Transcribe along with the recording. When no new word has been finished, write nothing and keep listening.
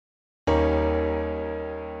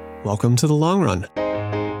Welcome to The Long Run.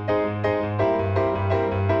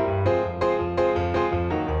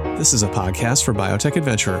 This is a podcast for biotech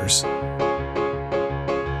adventurers.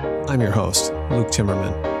 I'm your host, Luke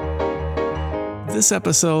Timmerman. This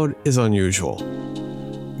episode is unusual.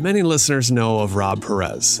 Many listeners know of Rob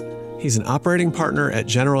Perez. He's an operating partner at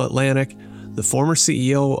General Atlantic, the former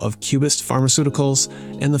CEO of Cubist Pharmaceuticals,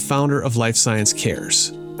 and the founder of Life Science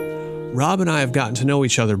Cares. Rob and I have gotten to know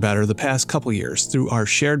each other better the past couple years through our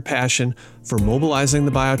shared passion for mobilizing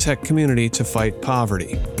the biotech community to fight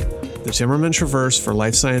poverty. The Timmerman Traverse for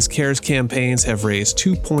Life Science Cares campaigns have raised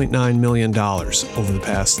 $2.9 million over the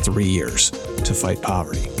past 3 years to fight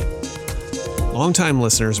poverty. Longtime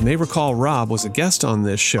listeners may recall Rob was a guest on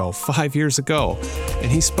this show 5 years ago,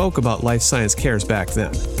 and he spoke about Life Science Cares back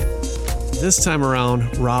then. This time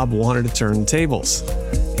around, Rob wanted to turn the tables.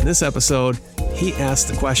 In this episode, he asked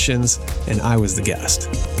the questions, and I was the guest.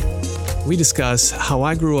 We discuss how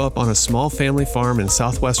I grew up on a small family farm in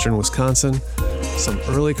southwestern Wisconsin, some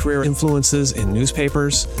early career influences in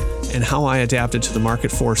newspapers, and how I adapted to the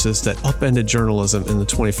market forces that upended journalism in the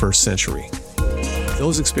 21st century.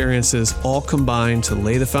 Those experiences all combined to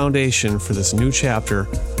lay the foundation for this new chapter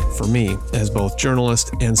for me as both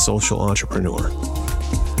journalist and social entrepreneur.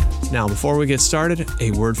 Now, before we get started, a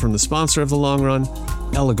word from the sponsor of The Long Run,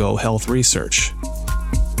 Eligo Health Research.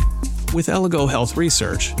 With Eligo Health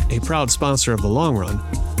Research, a proud sponsor of The Long Run,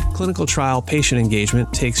 clinical trial patient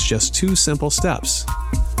engagement takes just 2 simple steps.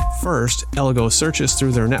 First, Eligo searches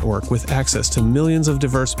through their network with access to millions of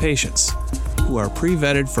diverse patients who are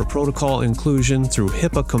pre-vetted for protocol inclusion through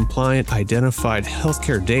HIPAA-compliant identified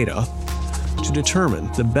healthcare data to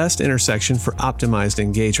determine the best intersection for optimized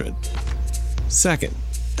engagement. Second,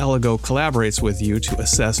 Eligo collaborates with you to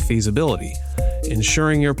assess feasibility,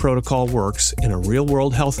 ensuring your protocol works in a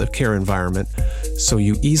real-world healthcare environment so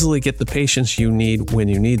you easily get the patients you need when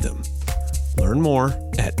you need them. Learn more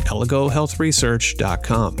at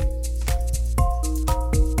eligohealthresearch.com.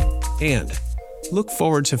 And look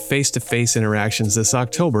forward to face-to-face interactions this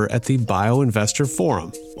October at the BioInvestor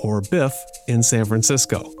Forum, or BIF, in San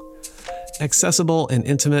Francisco. Accessible and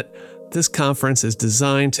intimate, this conference is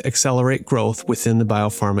designed to accelerate growth within the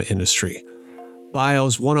biopharma industry.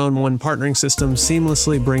 Bio's one-on-one partnering system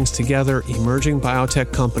seamlessly brings together emerging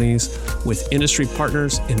biotech companies with industry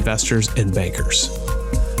partners, investors, and bankers.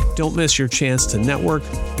 Don't miss your chance to network,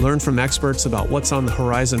 learn from experts about what's on the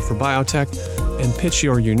horizon for biotech, and pitch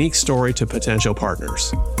your unique story to potential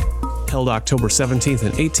partners. Held October 17th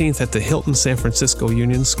and 18th at the Hilton San Francisco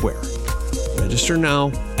Union Square. Register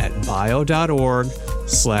now at bio.org/BIF.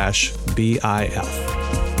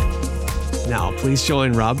 Now, please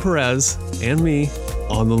join Rob Perez and me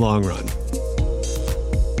on The Long Run.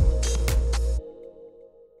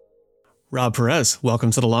 Rob Perez,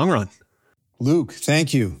 welcome to The Long Run. Luke,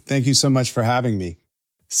 thank you. Thank you so much for having me.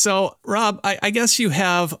 So, Rob, I guess you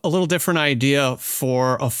have a little different idea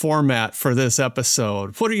for a format for this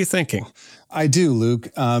episode. What are you thinking? I do, Luke.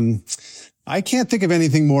 I can't think of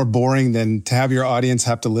anything more boring than to have your audience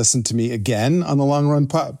have to listen to me again on the Long Run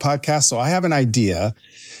podcast. So I have an idea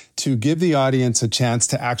to give the audience a chance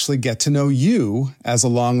to actually get to know you as a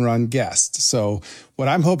long run guest. So what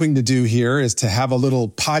I'm hoping to do here is to have a little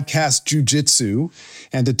podcast jujitsu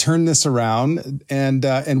and to turn this around and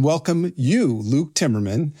welcome you, Luke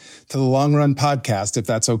Timmerman, to the Long Run podcast, if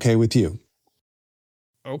that's okay with you.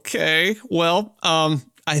 Okay. Well,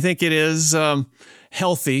 I think it is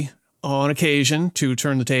healthy on occasion to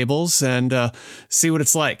turn the tables and see what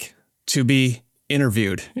it's like to be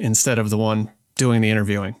interviewed instead of the one doing the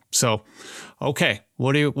interviewing. So, okay,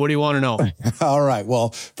 what do you want to know? All right. Well,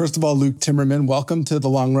 first of all, Luke Timmerman, welcome to the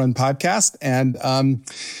Long Run podcast. And,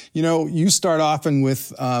 you start often with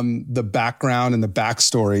the background and the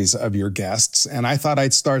backstories of your guests. And I thought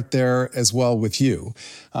I'd start there as well with you.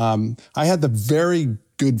 I had the very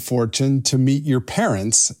good fortune to meet your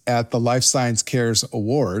parents at the Life Science Cares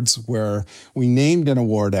Awards, where we named an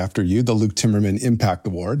award after you, the Luke Timmerman Impact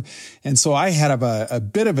Award. And so I had a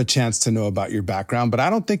bit of a chance to know about your background, but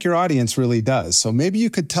I don't think your audience really does. So maybe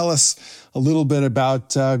you could tell us a little bit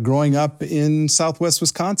about growing up in Southwest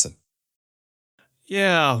Wisconsin.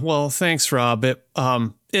 Yeah, well, thanks, Rob. It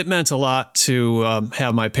meant a lot to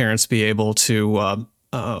have my parents be able to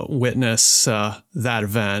witness that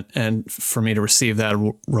event and for me to receive that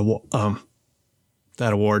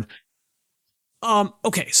award.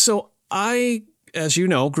 Okay, so I, as you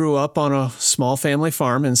know, grew up on a small family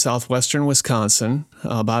farm in southwestern Wisconsin,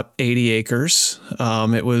 about 80 acres.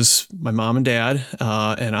 It was my mom and dad,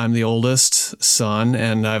 and I'm the oldest son,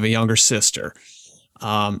 and I have a younger sister.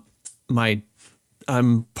 I'm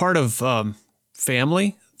part of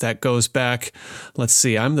family that goes back, let's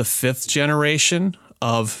see, I'm the 5th generation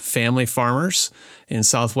of family farmers in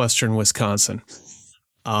southwestern Wisconsin.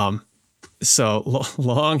 So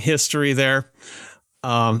long history there.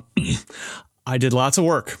 I did lots of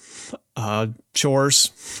work,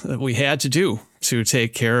 chores that we had to do to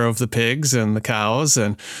take care of the pigs and the cows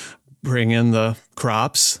and bring in the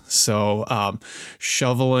crops. So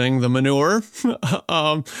shoveling the manure,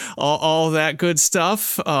 all that good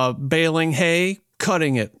stuff, baling hay,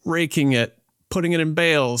 cutting it, raking it, putting it in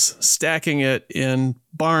bales, stacking it in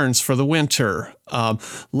barns for the winter.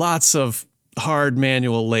 Lots of hard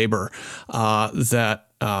manual labor that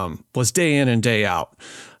was day in and day out.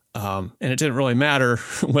 And it didn't really matter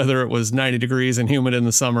whether it was 90 degrees and humid in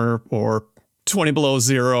the summer or 20 below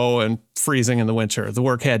zero and freezing in the winter. The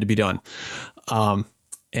work had to be done.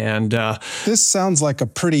 This sounds like a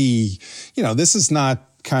pretty, this is not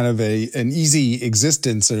kind of an easy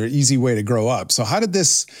existence or easy way to grow up. So how did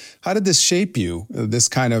this shape you, this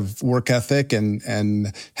kind of work ethic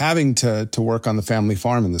and having to work on the family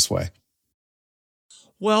farm in this way?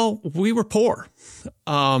 Well, we were poor.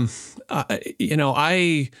 I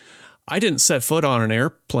didn't set foot on an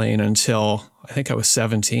airplane until I think I was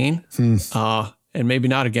 17, and maybe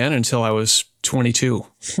not again until I was 22.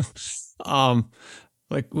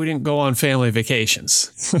 We didn't go on family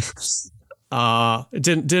vacations.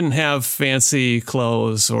 Didn't have fancy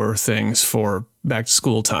clothes or things for back to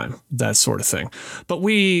school time, that sort of thing. But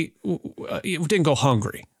we didn't go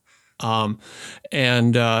hungry. That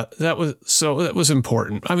was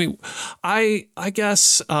important. I mean, I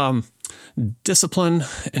guess, discipline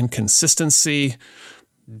and consistency,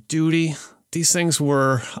 duty, these things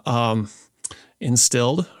were,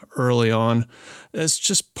 instilled early on as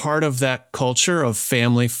just part of that culture of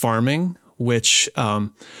family farming, which,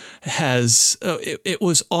 it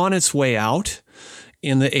was on its way out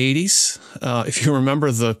in the 80s. If you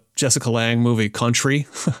remember the Jessica Lange movie Country,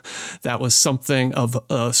 that was something of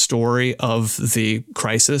a story of the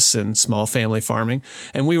crisis in small family farming.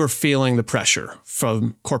 And we were feeling the pressure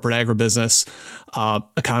from corporate agribusiness,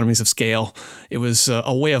 economies of scale. It was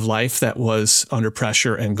a way of life that was under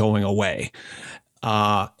pressure and going away.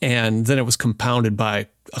 And then it was compounded by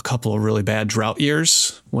a couple of really bad drought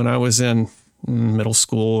years when I was in middle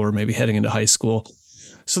school or maybe heading into high school.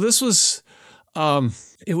 So this was,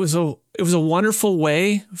 it was a wonderful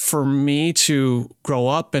way for me to grow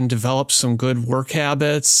up and develop some good work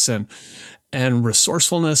habits and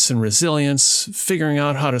resourcefulness and resilience, figuring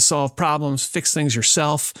out how to solve problems, fix things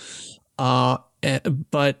yourself.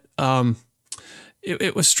 But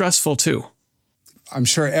it was stressful too. I'm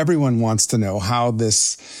sure everyone wants to know how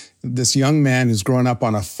this young man who's grown up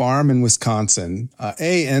on a farm in Wisconsin,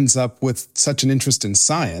 ends up with such an interest in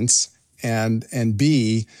science and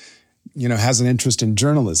B, has an interest in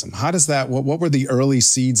journalism. How does that, what were the early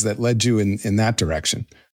seeds that led you in that direction?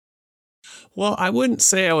 Well, I wouldn't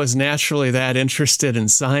say I was naturally that interested in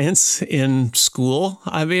science in school.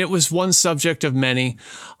 I mean, it was one subject of many.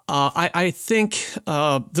 I think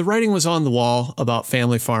the writing was on the wall about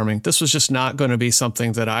family farming. This was just not going to be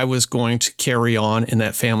something that I was going to carry on in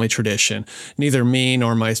that family tradition. Neither me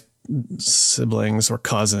nor my siblings or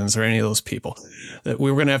cousins or any of those people. That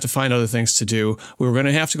we were going to have to find other things to do. We were going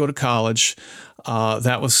to have to go to college.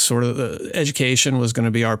 That was sort of education was going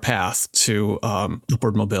to be our path to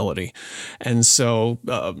upward mobility. And so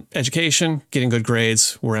education, getting good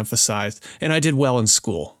grades were emphasized. And I did well in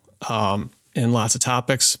school in lots of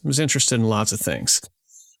topics, was interested in lots of things.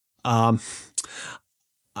 I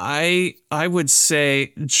would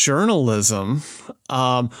say journalism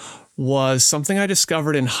was something I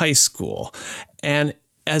discovered in high school. And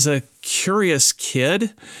as a curious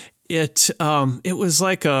kid, it was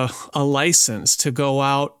like a license to go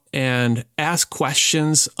out and ask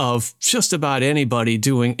questions of just about anybody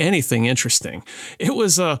doing anything interesting. It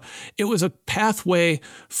was a pathway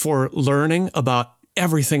for learning about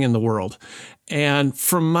everything in the world. And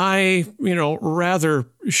from my, rather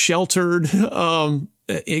sheltered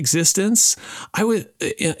existence, I was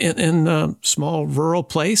in a small rural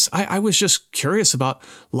place. I was just curious about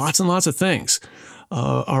lots and lots of things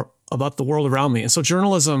about the world around me. And so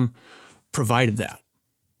journalism provided that.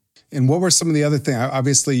 And what were some of the other things?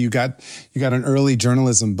 Obviously, you got an early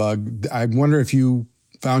journalism bug. I wonder if you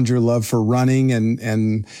found your love for running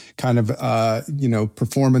and kind of,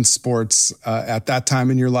 performance sports at that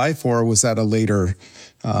time in your life, or was that a later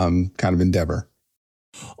kind of endeavor?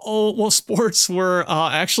 Oh, well, sports were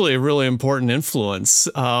actually a really important influence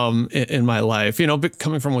in my life.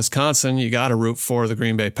 Coming from Wisconsin, you got to root for the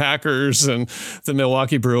Green Bay Packers and the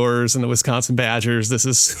Milwaukee Brewers and the Wisconsin Badgers. This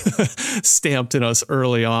is stamped in us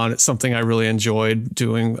early on. It's something I really enjoyed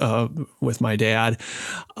doing with my dad.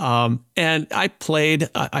 And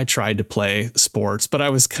I tried to play sports, but I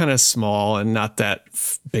was kind of small and not that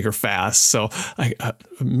big or fast. So a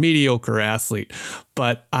mediocre athlete.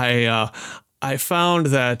 But I found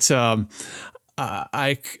that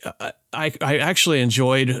I actually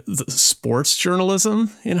enjoyed the sports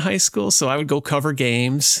journalism in high school. So I would go cover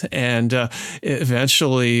games and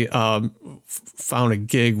eventually found a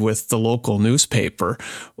gig with the local newspaper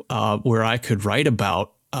where I could write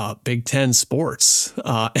about Big Ten sports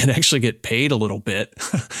and actually get paid a little bit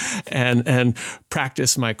and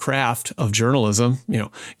practice my craft of journalism,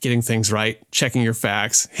 getting things right, checking your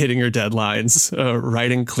facts, hitting your deadlines,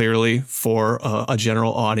 writing clearly for a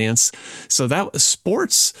general audience. So that was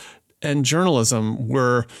sports and journalism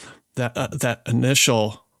were that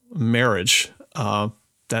initial marriage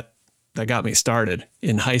that got me started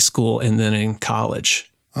in high school and then in college.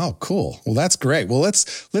 Oh, cool. Well, that's great. Well,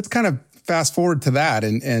 let's kind of fast forward to that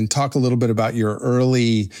and talk a little bit about your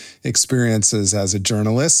early experiences as a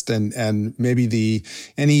journalist and maybe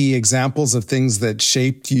any examples of things that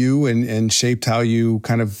shaped you and shaped how you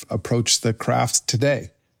kind of approach the craft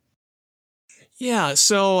today. Yeah,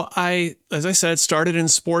 so as I said, started in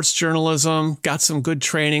sports journalism, got some good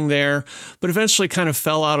training there, but eventually kind of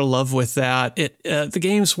fell out of love with that. The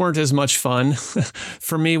games weren't as much fun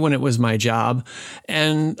for me when it was my job,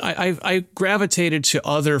 and I gravitated to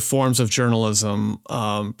other forms of journalism,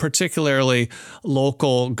 particularly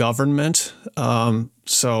local government.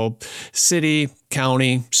 So city,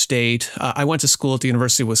 county, state. I went to school at the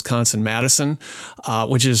University of Wisconsin-Madison,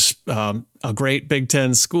 which is a great Big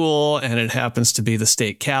Ten school, and it happens to be the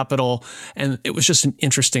state capital. And it was just an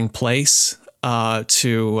interesting place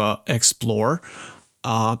to explore.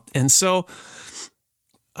 And so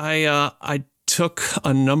I took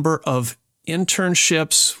a number of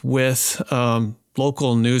internships with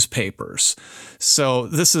local newspapers. So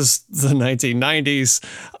this is the 1990s,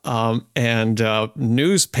 and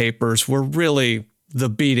newspapers were really the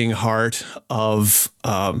beating heart of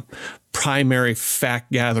primary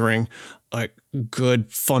fact gathering, like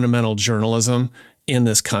good fundamental journalism in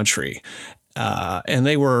this country. And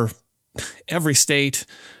they were every state,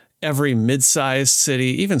 every mid-sized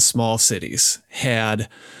city, even small cities had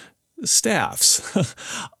staffs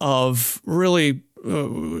of really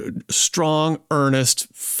strong, earnest,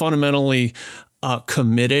 fundamentally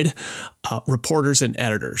committed reporters and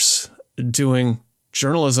editors doing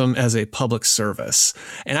journalism as a public service.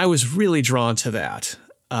 And I was really drawn to that.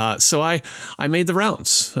 So I made the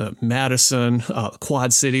rounds, Madison,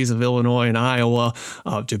 Quad Cities of Illinois and Iowa,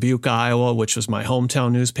 Dubuque, Iowa, which was my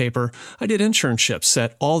hometown newspaper. I did internships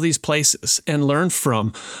at all these places and learned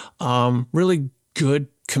from really good,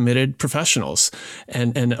 committed professionals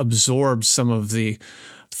and absorbed some of the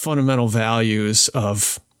fundamental values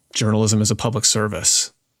of journalism as a public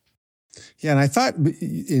service. Yeah, and I thought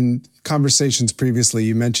in conversations previously,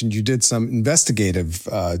 you mentioned you did some investigative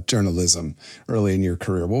journalism early in your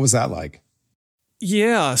career. What was that like?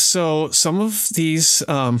 Yeah, so some of these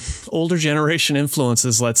older generation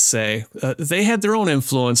influences, let's say, they had their own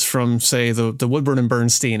influence from, say, the Woodward and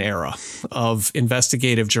Bernstein era of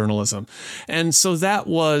investigative journalism. And so that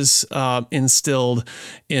was instilled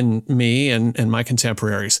in me and my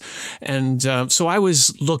contemporaries. And so I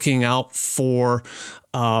was looking out for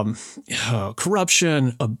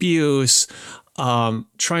corruption, abuse,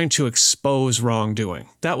 trying to expose wrongdoing.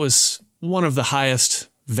 That was one of the highest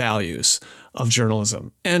values of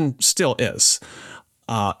journalism, and still is.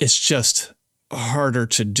 It's just harder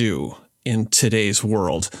to do in today's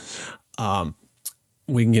world.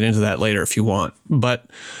 We can get into that later if you want, but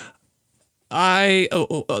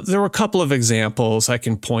there were a couple of examples I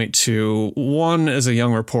can point to. One, as a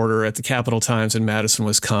young reporter at the Capital Times in Madison,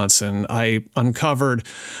 Wisconsin, I uncovered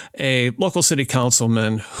a local city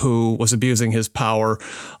councilman who was abusing his power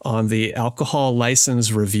on the Alcohol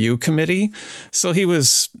License Review Committee. So he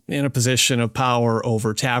was in a position of power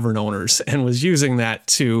over tavern owners and was using that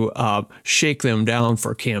to shake them down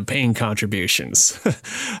for campaign contributions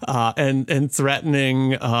and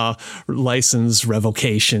threatening license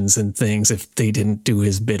revocations and things if they didn't do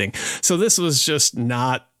his bidding. So this was just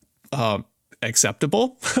not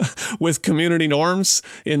acceptable with community norms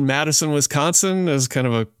in Madison, Wisconsin, as kind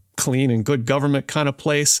of a clean and good government kind of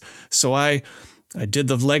place. So I did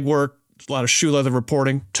the legwork, a lot of shoe leather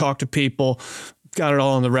reporting, talked to people, got it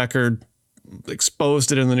all on the record,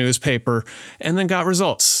 exposed it in the newspaper, and then got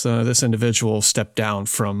results. This individual stepped down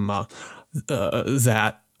from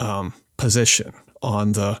that position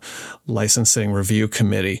on the licensing review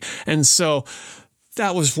committee. And so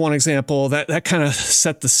that was one example that kind of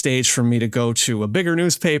set the stage for me to go to a bigger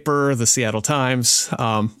newspaper, the Seattle Times,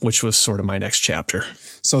 which was sort of my next chapter.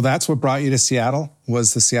 So that's what brought you to Seattle,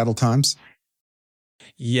 was the Seattle Times?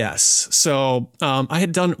 Yes. So I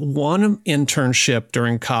had done one internship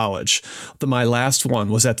during college. My last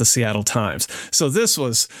one was at the Seattle Times. So this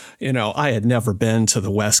was, I had never been to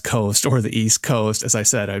the West Coast or the East Coast. As I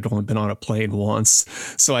said, I'd only been on a plane once.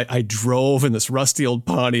 So I drove in this rusty old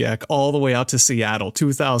Pontiac all the way out to Seattle,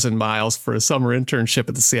 2,000 miles for a summer internship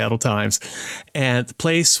at the Seattle Times. And the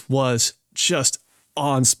place was just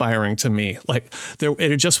awe-inspiring to me. Like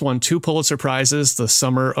it had just won 2 Pulitzer Prizes the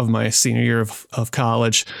summer of my senior year of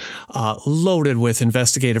college, loaded with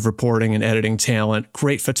investigative reporting and editing talent,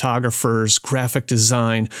 great photographers, graphic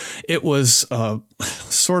design. It was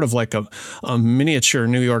sort of like a miniature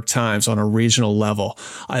New York Times on a regional level.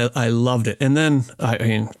 I loved it. And then,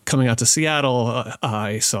 coming out to Seattle,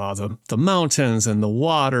 I saw the mountains and the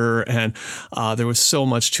water, and there was so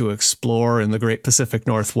much to explore in the great Pacific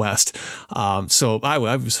Northwest. So I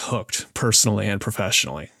was hooked personally and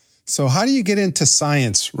professionally. So how do you get into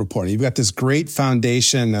science reporting? You've got this great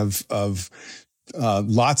foundation of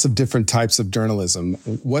lots of different types of journalism.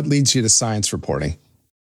 What leads you to science reporting?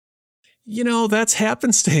 That's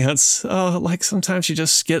happenstance. Like sometimes you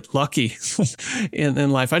just get lucky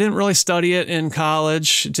in life. I didn't really study it in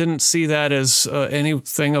college. Didn't see that as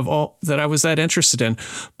anything of all that I was that interested in.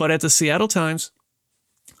 But at the Seattle Times,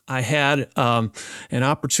 I had an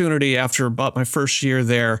opportunity after about my first year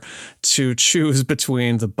there to choose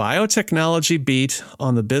between the biotechnology beat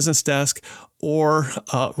on the business desk or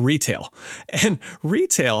retail. And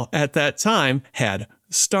retail at that time had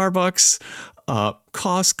Starbucks,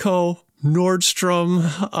 Costco, Nordstrom,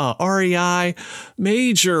 REI,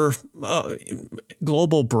 major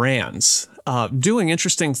global brands doing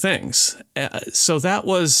interesting things. So that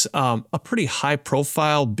was a pretty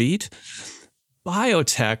high-profile beat.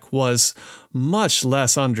 Biotech was much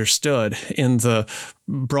less understood in the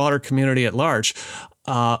broader community at large,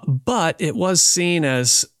 but it was seen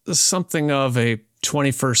as something of a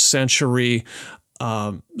 21st century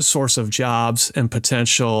source of jobs and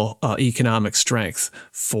potential economic strength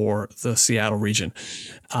for the Seattle region.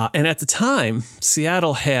 And at the time,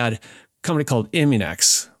 Seattle had a company called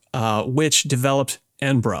Immunex, which developed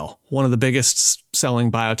Enbrel, one of the biggest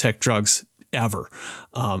selling biotech drugs ever,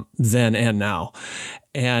 then and now.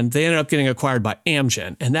 And they ended up getting acquired by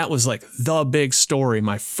Amgen. And that was like the big story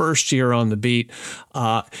my first year on the beat.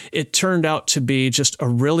 It turned out to be just a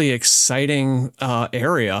really exciting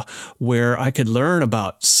area where I could learn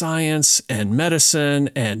about science and medicine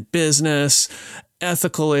and business,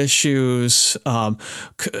 ethical issues.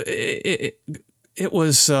 It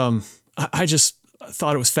was, I just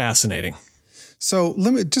thought it was fascinating. So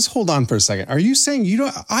let me just hold on for a second. Are you saying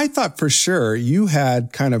I thought for sure you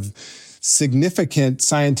had kind of significant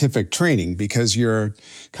scientific training because your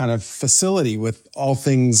kind of facility with all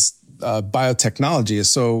things biotechnology is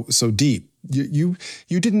so deep. You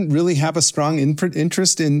didn't really have a strong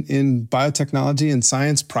interest in biotechnology and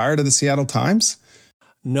science prior to the Seattle Times?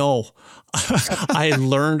 No, I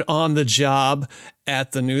learned on the job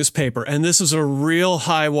at the newspaper, and this was a real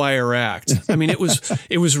high wire act. I mean, it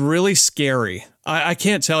was really scary. I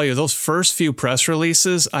can't tell you, those first few press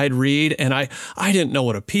releases I'd read, and I didn't know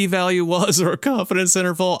what a p-value was or a confidence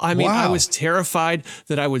interval. I mean, wow. I was terrified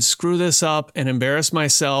that I would screw this up and embarrass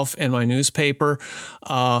myself and my newspaper.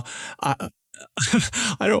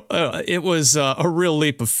 It was a real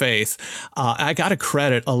leap of faith. I got to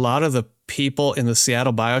credit a lot of the people in the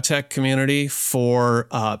Seattle biotech community for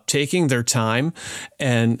taking their time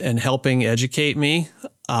and helping educate me.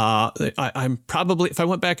 I'm probably, if I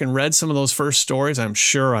went back and read some of those first stories, I'm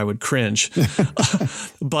sure I would cringe.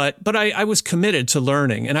 But I was committed to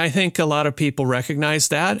learning. And I think a lot of people recognize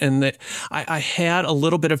that. And that I had a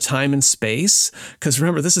little bit of time and space, because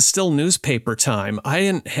remember, this is still newspaper time. I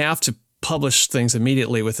didn't have to publish things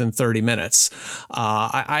immediately within 30 minutes.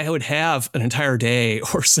 I would have an entire day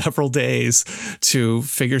or several days to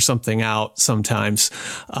figure something out sometimes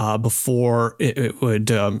before it would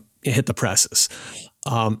hit the presses.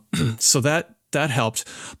 So that helped.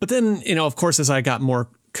 But then, of course, as I got more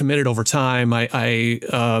committed over time,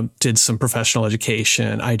 I did some professional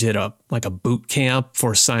education. I did a boot camp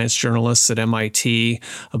for science journalists at MIT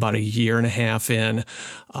about 1.5 years in.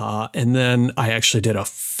 And then I actually did a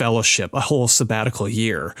fellowship, a whole sabbatical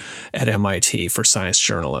year at MIT for science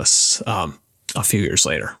journalists a few years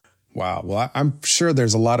later. Wow. Well, I'm sure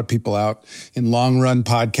there's a lot of people out in long run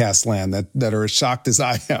podcast land that are as shocked as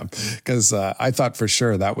I am, because I thought for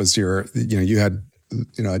sure that was you had,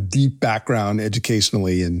 a deep background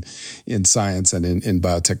educationally in science and in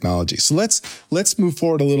biotechnology. So let's move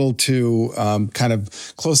forward a little to kind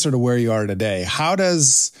of closer to where you are today. How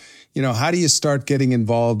do you start getting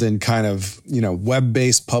involved in kind of,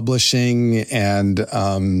 web-based publishing and,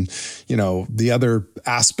 the other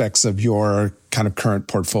aspects of your kind of current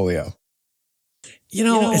portfolio?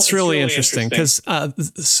 It's really interesting because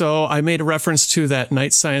so I made a reference to that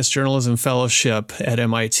Night Science Journalism Fellowship at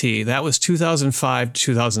MIT. That was 2005 to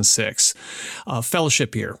 2006,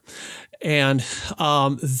 fellowship year. And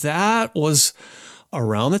that was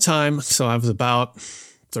around the time, so I was about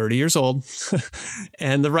 30 years old,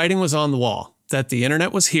 and the writing was on the wall that the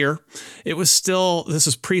internet was here. It was still, this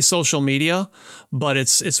is pre-social media, but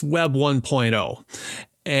it's Web 1.0.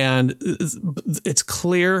 And it's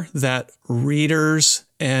clear that readers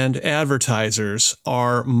and advertisers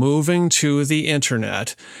are moving to the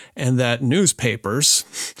internet, and that newspapers,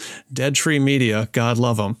 Dead Tree Media, God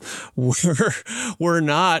love them, were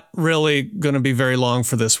not really going to be very long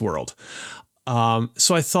for this world.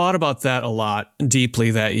 So I thought about that a lot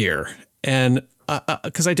deeply that year. And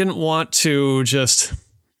because I didn't want to just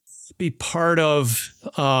be part of,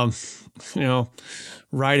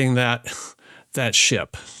 riding that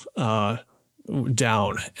ship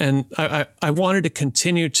down. And I wanted to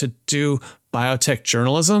continue to do biotech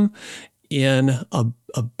journalism in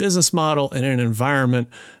a business model and an environment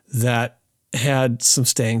that had some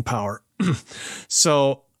staying power.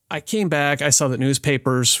 So I came back, I saw that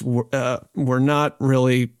newspapers were not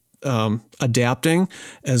really adapting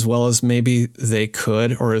as well as maybe they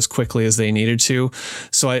could or as quickly as they needed to.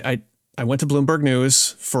 So I went to Bloomberg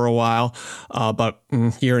News for a while, about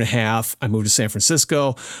a year and a half. I moved to San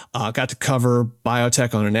Francisco, got to cover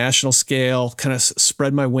biotech on a national scale, kind of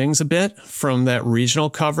spread my wings a bit from that regional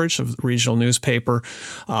coverage of the regional newspaper,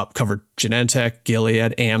 covered Genentech,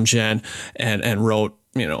 Gilead, Amgen, and wrote,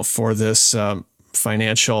 for this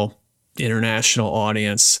financial international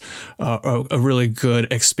audience, a really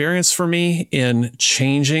good experience for me in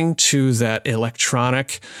changing to that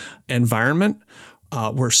electronic environment.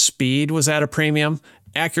 Where speed was at a premium,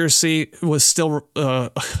 accuracy was still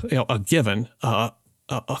a given, a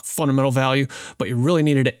fundamental value, but you really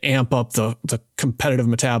needed to amp up the competitive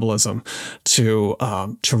metabolism to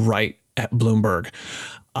write at Bloomberg.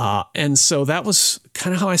 And so that was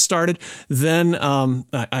kind of how I started. Then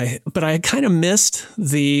but I kind of missed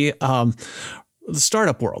the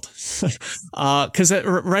startup world, because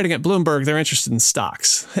writing at Bloomberg, they're interested in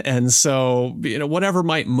stocks. And so, whatever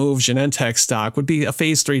might move Genentech stock would be a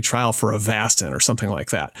phase 3 trial for Avastin or something like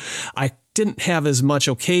that. I didn't have as much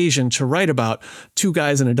occasion to write about two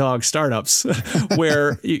guys and a dog startups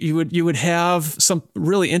where you would have some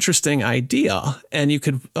really interesting idea and you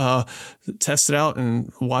could test it out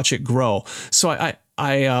and watch it grow. So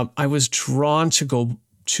I was drawn to go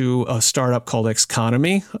to a startup called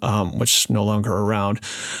Xconomy, which is no longer around.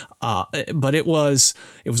 But it was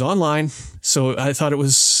online. So I thought it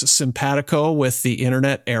was simpatico with the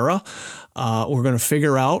internet era. We're going to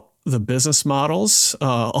figure out the business models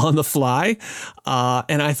on the fly.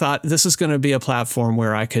 And I thought this is going to be a platform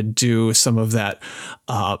where I could do some of that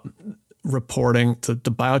reporting, the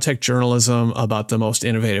biotech journalism about the most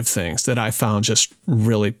innovative things that I found just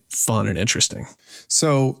really fun and interesting.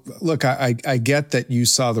 So look, I get that you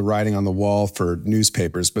saw the writing on the wall for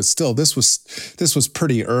newspapers, but still this was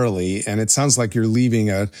pretty early, and it sounds like you're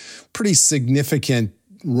leaving a pretty significant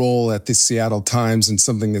role at the Seattle Times and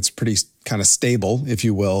something that's pretty kind of stable, if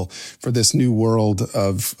you will, for this new world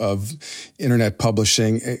of internet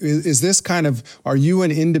publishing. Is this kind of, are you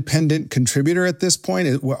an independent contributor at this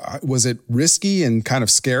point? Was it risky and kind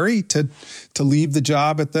of scary to leave the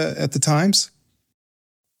job at the Times?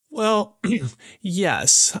 Well,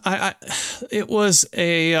 yes, it was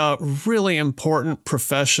a really important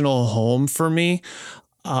professional home for me.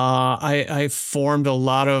 I formed a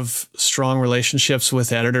lot of strong relationships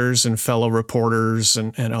with editors and fellow reporters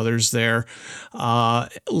and others there.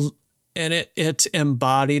 And it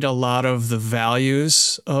embodied a lot of the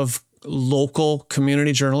values of local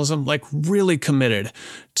community journalism, like really committed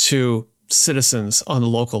to citizens on the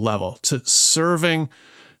local level, to serving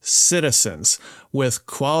citizens with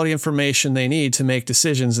quality information they need to make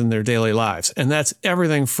decisions in their daily lives. And that's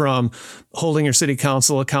everything from holding your city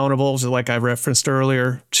council accountable, like I referenced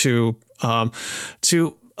earlier, to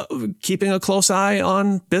keeping a close eye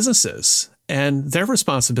on businesses and their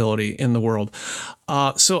responsibility in the world.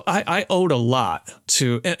 So I owed a lot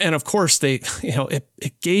to, and of course it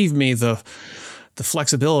gave me the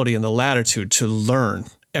flexibility and the latitude to learn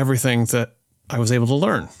everything that I was able to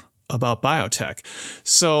learn about biotech.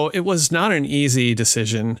 So it was not an easy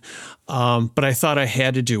decision, but I thought I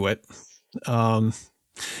had to do it.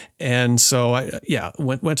 And so I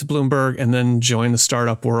went to Bloomberg and then joined the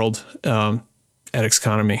startup world at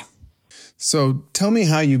Xconomy. So tell me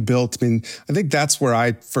how you built, I think that's where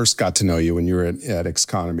I first got to know you when you were at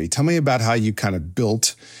Xconomy. Tell me about how you kind of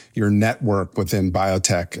built your network within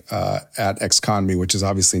biotech at Xconomy, which is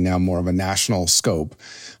obviously now more of a national scope.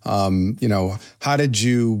 How did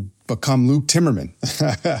you become Luke Timmerman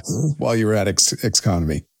while you were at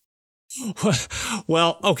Xconomy?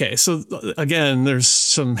 Well, okay. So again, there's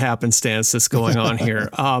some happenstance that's going on here.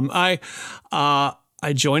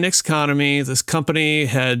 I joined Xconomy. This company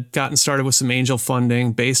had gotten started with some angel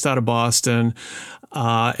funding based out of Boston.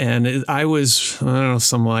 I was,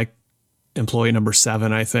 some like employee number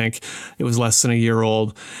 7, I think. It was less than a year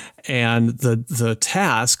old. And the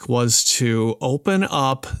task was to open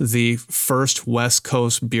up the first West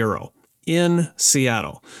Coast bureau in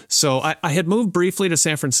Seattle. So I had moved briefly to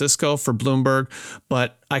San Francisco for Bloomberg,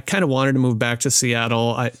 but I kind of wanted to move back to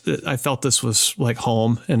Seattle. I felt this was like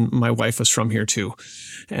home, and my wife was from here too.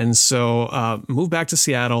 And so moved back to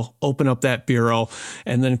Seattle, opened up that bureau,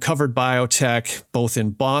 and then covered biotech both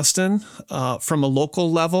in Boston from a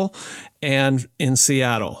local level and in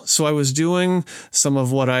Seattle. So I was doing some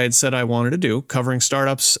of what I had said I wanted to do, covering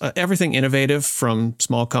startups, everything innovative from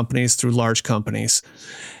small companies through large companies.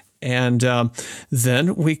 And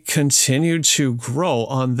then we continued to grow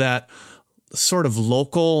on that sort of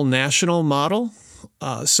local national model.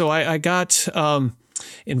 So I got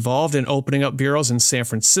involved in opening up bureaus in San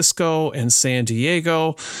Francisco and San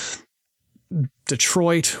Diego,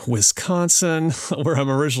 Detroit, Wisconsin, where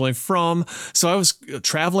I'm originally from. So I was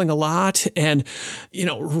traveling a lot and,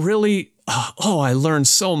 really, I learned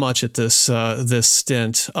so much at this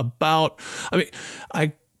stint about,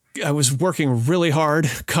 I was working really hard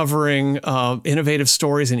covering innovative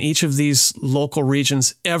stories in each of these local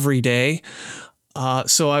regions every day.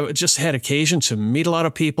 So I just had occasion to meet a lot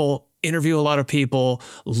of people, interview a lot of people,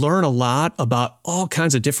 learn a lot about all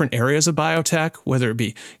kinds of different areas of biotech, whether it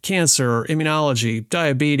be cancer, immunology,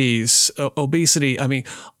 diabetes, obesity, on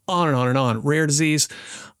and on and on, rare disease.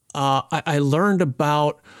 I learned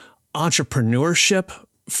about entrepreneurship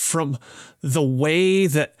from the way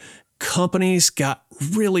that companies got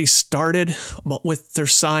really started with their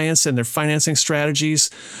science and their financing strategies.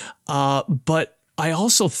 But I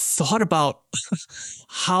also thought about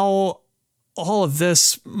how all of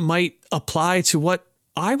this might apply to what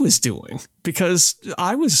I was doing, because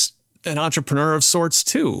I was an entrepreneur of sorts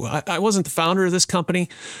too. I wasn't the founder of this company,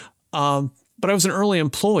 but I was an early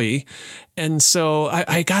employee. And so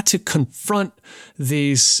I got to confront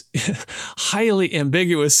these highly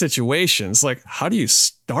ambiguous situations. Like, how do you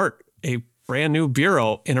start a brand new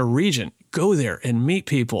bureau in a region? Go there and meet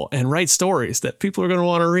people and write stories that people are going to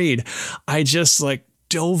want to read. I just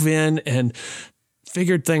dove in and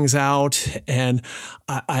figured things out, and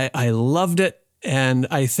I loved it. And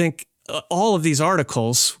I think all of these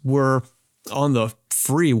articles were on the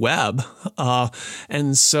free web.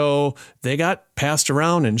 And so they got passed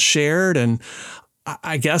around and shared. And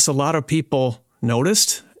I guess a lot of people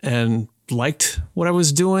noticed and liked what I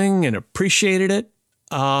was doing and appreciated it.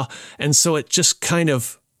 And so it just kind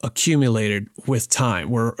of accumulated with time,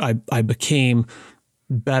 where I became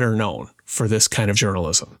better known for this kind of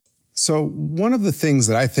journalism. So one of the things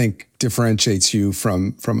that I think differentiates you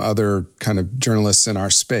from other kind of journalists in our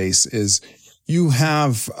space is you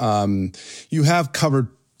have covered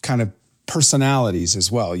kind of personalities as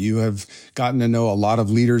well. You have gotten to know a lot of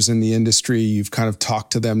leaders in the industry. You've kind of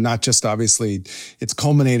talked to them, not just obviously it's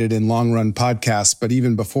culminated in long run podcasts, but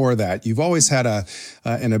even before that, you've always had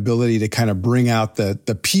an ability to kind of bring out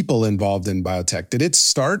the people involved in biotech. Did it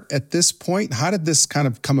start at this point? How did this kind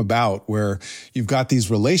of come about where you've got these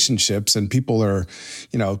relationships and people are,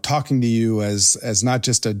 talking to you as not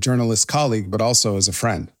just a journalist colleague, but also as a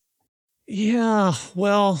friend? Yeah,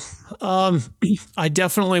 well, I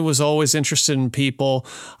definitely was always interested in people.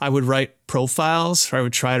 I would write profiles, or I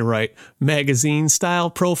would try to write magazine style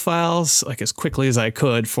profiles, as quickly as I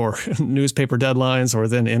could for newspaper deadlines or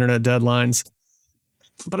then internet deadlines.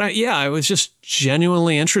 But I was just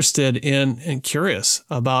genuinely interested in and curious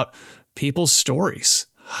about people's stories,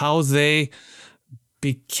 how they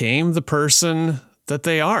became the person that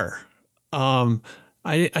they are. I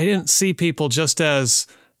didn't see people just as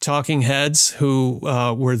talking heads who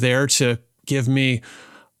were there to give me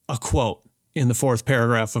a quote in the 4th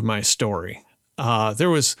paragraph of my story.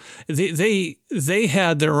 They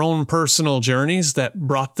had their own personal journeys that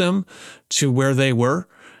brought them to where they were.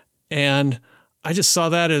 And I just saw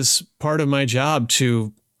that as part of my job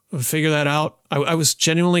to figure that out. I was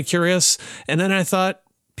genuinely curious. And then I thought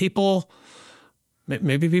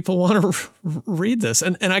maybe people want to read this.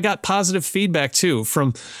 And I got positive feedback too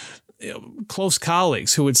from close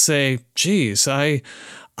colleagues who would say, geez, I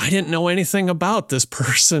didn't know anything about this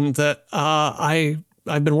person that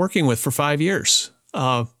I've been working with for 5 years.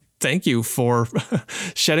 Thank you for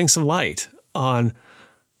shedding some light on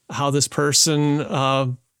how this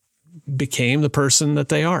person became the person that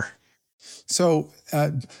they are. So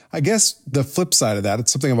I guess the flip side of that,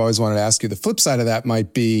 it's something I've always wanted to ask you. The flip side of that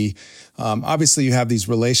might be, obviously you have these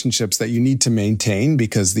relationships that you need to maintain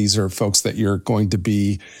because these are folks that you're going to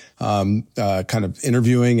be kind of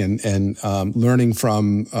interviewing and learning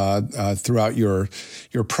from throughout your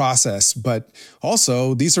process. But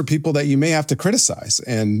also these are people that you may have to criticize.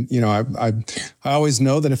 And, I always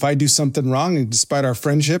know that if I do something wrong, and despite our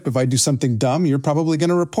friendship, if I do something dumb, you're probably going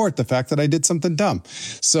to report the fact that I did something dumb.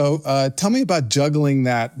 So tell me about juggling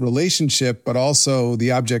that relationship, but also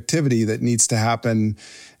the objectivity that needs to happen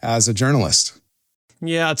as a journalist.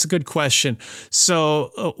 Yeah, it's a good question.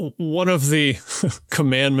 So one of the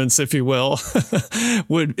commandments, if you will,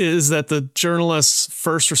 is that the journalist's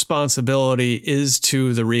first responsibility is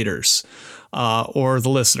to the readers or the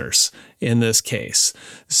listeners in this case.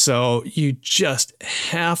 So you just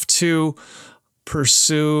have to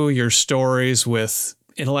pursue your stories with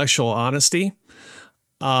intellectual honesty.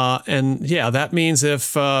 And yeah, that means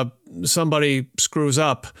if somebody screws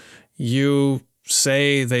up, you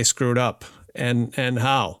say they screwed up. And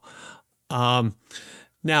how.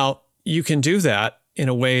 Now, you can do that in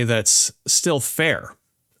a way that's still fair.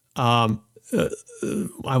 I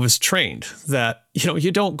was trained that,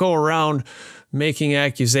 you don't go around making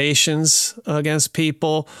accusations against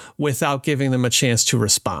people without giving them a chance to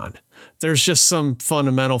respond. There's just some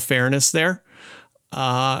fundamental fairness there.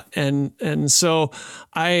 And so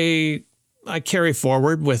I carry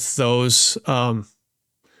forward with those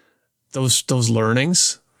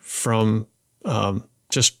learnings from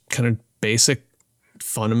just kind of basic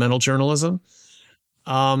fundamental journalism.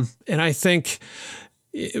 And I think,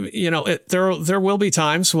 there will be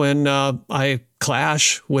times when I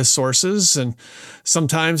clash with sources, and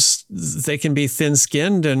sometimes they can be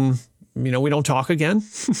thin-skinned and, we don't talk again.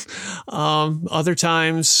 Other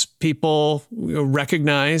times people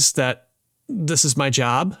recognize that this is my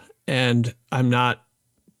job and I'm not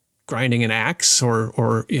grinding an axe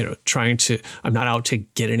or I'm not out to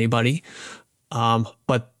get anybody.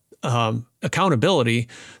 But accountability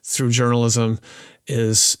through journalism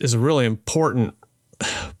is a really important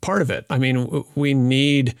part of it. I mean, we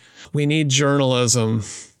need journalism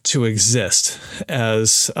to exist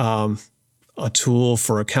as a tool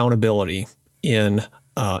for accountability in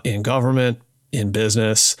government, in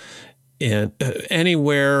business, in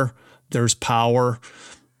anywhere there's power.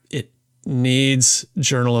 It needs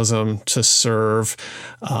journalism to serve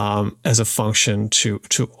as a function to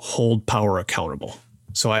hold power accountable.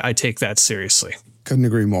 So I take that seriously. Couldn't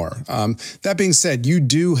agree more. That being said, you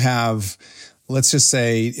do have, let's just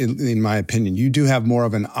say, in my opinion, you do have more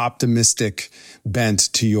of an optimistic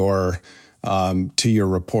bent to your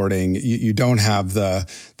reporting. You don't have the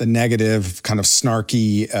negative kind of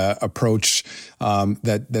snarky approach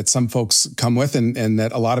that some folks come with and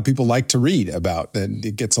that a lot of people like to read about. And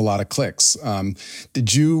it gets a lot of clicks.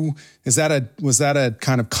 Was that a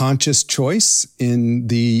kind of conscious choice in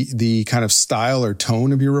the kind of style or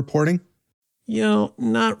tone of your reporting?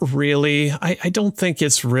 Not really. I don't think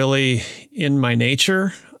it's really in my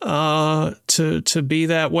nature to be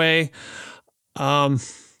that way.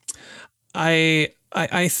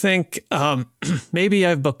 I think maybe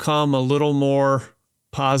I've become a little more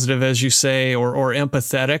positive, as you say, or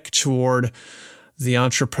empathetic toward the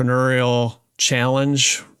entrepreneurial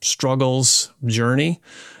challenge, struggles, journey,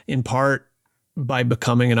 in part by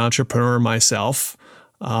becoming an entrepreneur myself.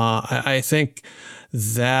 I think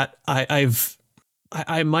that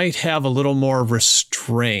I might have a little more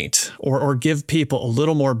restraint or give people a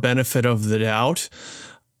little more benefit of the doubt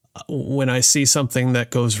when I see something that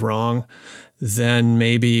goes wrong than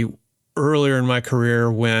maybe earlier in my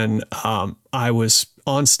career when I was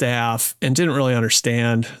on staff and didn't really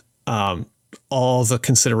understand all the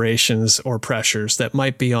considerations or pressures that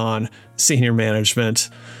might be on senior management,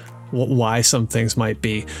 why some things might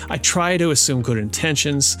be. I try to assume good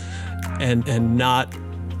intentions and not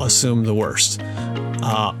assume the worst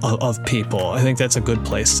of people. I think that's a good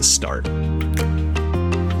place to start.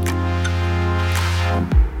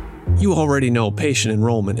 You already know patient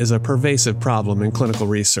enrollment is a pervasive problem in clinical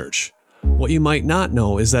research. What you might not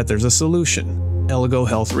know is that there's a solution: Eligo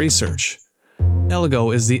Health Research.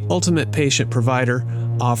 Eligo is the ultimate patient provider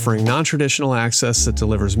offering non-traditional access that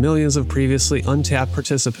delivers millions of previously untapped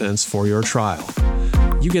participants for your trial.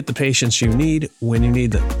 You get the patients you need when you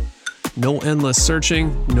need them. No endless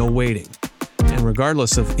searching, no waiting. And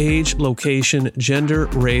regardless of age, location, gender,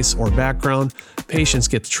 race, or background, patients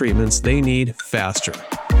get the treatments they need faster.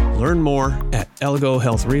 Learn more at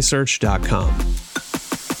elgohealthresearch.com.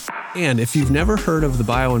 And if you've never heard of the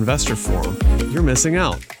BioInvestor Forum, you're missing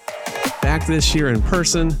out. Back this year in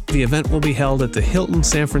person, the event will be held at the Hilton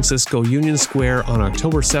San Francisco Union Square on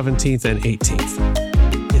October 17th and 18th.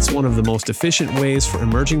 It's one of the most efficient ways for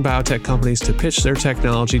emerging biotech companies to pitch their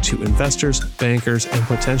technology to investors, bankers, and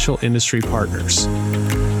potential industry partners.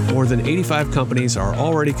 More than 85 companies are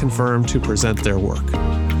already confirmed to present their work.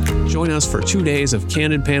 Join us for 2 days of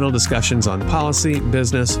candid panel discussions on policy,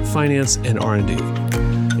 business, finance, and R&D.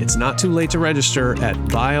 It's not too late to register at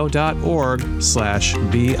bio.org/BIF.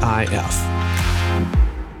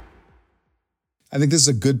 I think this is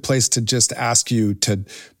a good place to just ask you to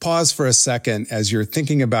pause for a second as you're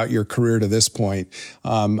thinking about your career to this point.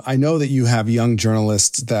 I know that you have young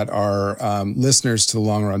journalists that are listeners to the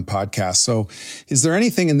Long Run podcast. So is there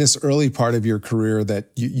anything in this early part of your career that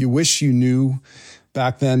you wish you knew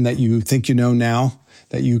back then that you think you know now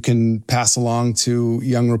that you can pass along to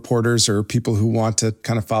young reporters or people who want to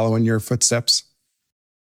kind of follow in your footsteps?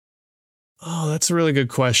 Oh, that's a really good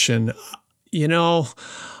question.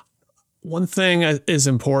 One thing is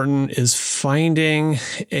important is finding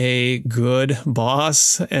a good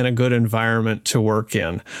boss and a good environment to work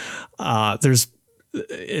in. There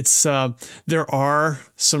are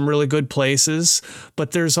some really good places,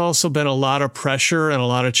 but there's also been a lot of pressure and a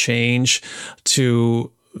lot of change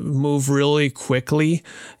to move really quickly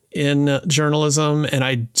in journalism. And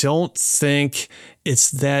I don't think it's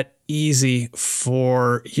that easy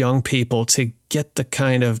for young people to get the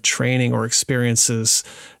kind of training or experiences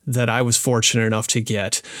that I was fortunate enough to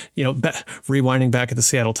get. Rewinding back at the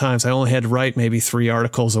Seattle Times, I only had to write maybe 3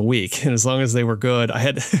 articles a week. And as long as they were good, I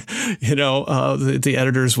had, the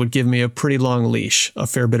editors would give me a pretty long leash, a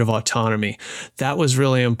fair bit of autonomy. That was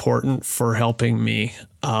really important for helping me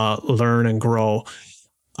learn and grow.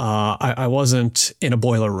 I wasn't in a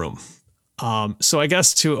boiler room. So I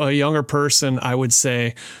guess to a younger person, I would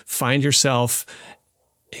say, find yourself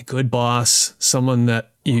a good boss, someone that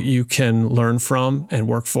you can learn from and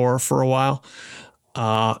work for a while,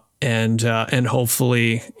 and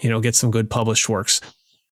hopefully, get some good published works.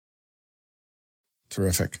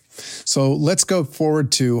 Terrific. So let's go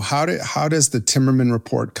forward to how does the Timmerman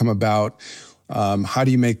Report come about? How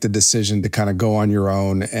do you make the decision to kind of go on your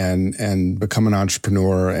own and become an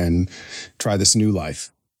entrepreneur and try this new life?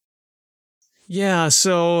 Yeah,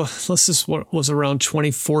 so what was around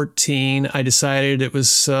 2014. I decided it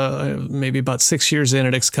was maybe about 6 years in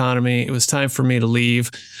at Economy. It was time for me to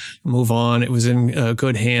leave, move on. It was in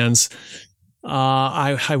good hands.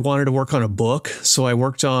 I wanted to work on a book, so I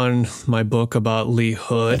worked on my book about Lee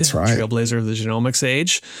Hood, That's right. Trailblazer of the Genomics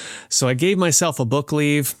Age. So I gave myself a book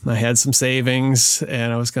leave. I had some savings,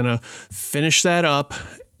 and I was going to finish that up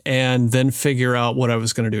and then figure out what I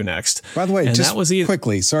was going to do next. By the way, and just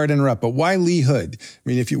quickly, sorry to interrupt, but why Lee Hood? I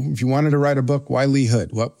mean, if you wanted to write a book, why Lee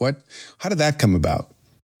Hood? How did that come about?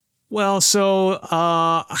 Well, so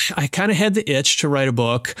I kind of had the itch to write a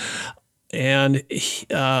book. And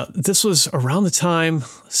this was around the time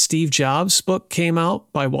Steve Jobs' book came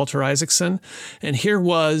out by Walter Isaacson. And here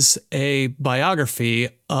was a biography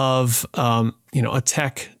of, a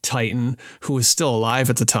tech titan who was still alive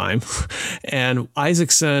at the time. And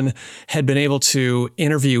Isaacson had been able to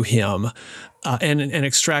interview him and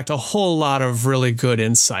extract a whole lot of really good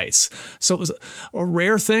insights. So it was a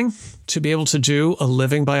rare thing to be able to do a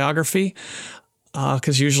living biography.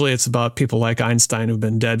 Because usually it's about people like Einstein who've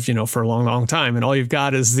been dead, for a long, long time. And all you've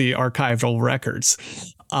got is the archival records.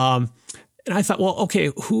 And I thought, well,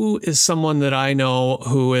 okay, who is someone that I know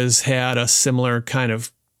who has had a similar kind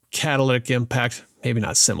of catalytic impact? Maybe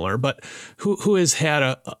not similar, but who has had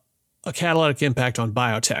a catalytic impact on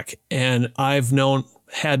biotech? And I've known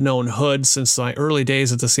Hood since my early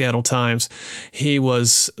days at the Seattle Times. He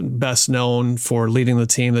was best known for leading the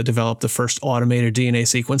team that developed the first automated DNA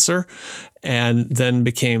sequencer and then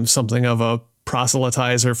became something of a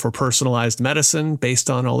proselytizer for personalized medicine based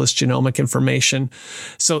on all this genomic information.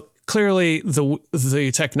 So clearly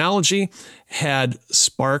the technology had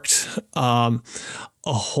sparked a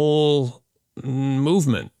whole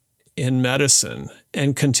movement in medicine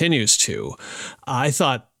and continues to. I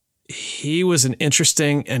thought he was an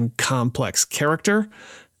interesting and complex character.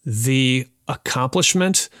 The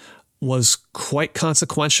accomplishment was quite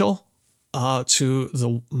consequential to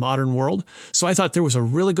the modern world. So I thought there was a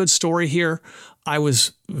really good story here. I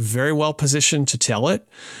was very well positioned to tell it,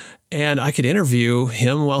 and I could interview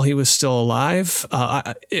him while he was still alive.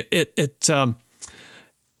 It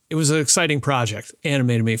was an exciting project,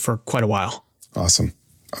 animated me for quite a while. Awesome.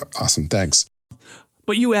 Thanks.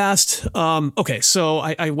 But you asked, okay, so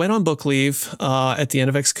I went on book leave at the end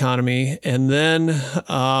of Economy, and then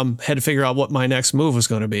had to figure out what my next move was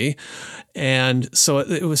going to be. And so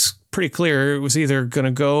it was pretty clear it was either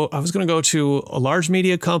I was going to go to a large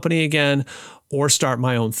media company again or start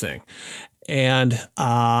my own thing. And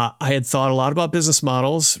I had thought a lot about business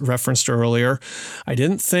models referenced earlier. I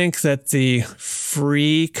didn't think that the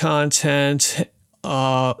free content,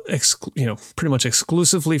 pretty much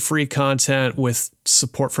exclusively free content with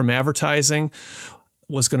support from advertising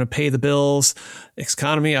was going to pay the bills.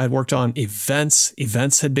 Economy, I'd worked on events.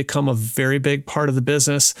 Events had become a very big part of the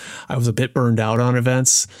business. I was a bit burned out on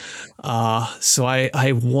events. So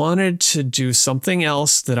I wanted to do something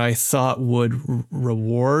else that I thought would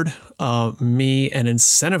reward me and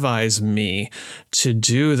incentivize me to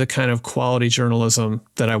do the kind of quality journalism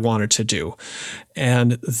that I wanted to do.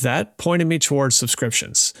 And that pointed me towards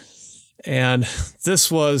subscriptions. And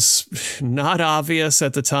this was not obvious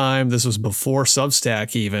at the time. This was before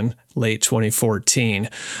Substack, even late 2014.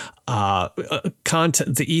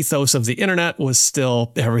 Content, the ethos of the internet was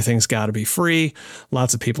still everything's got to be free.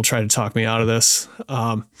 Lots of people tried to talk me out of this.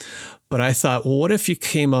 But I thought, well, what if you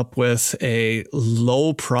came up with a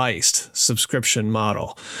low-priced subscription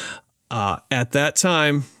model? At that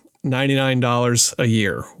time, $99 a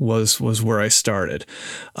year was where I started.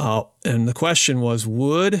 And the question was,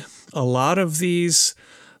 would a lot of these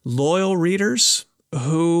loyal readers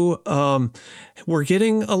who were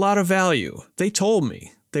getting a lot of value, they told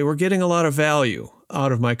me they were getting a lot of value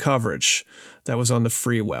out of my coverage that was on the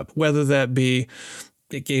free web, whether that be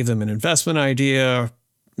it gave them an investment idea,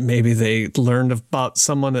 maybe they learned about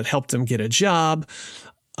someone that helped them get a job.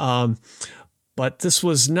 But this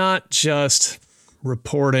was not just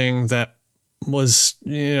reporting that was,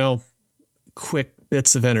 quick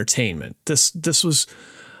bits of entertainment. This was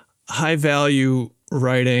high value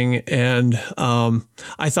writing, and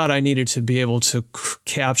I thought I needed to be able to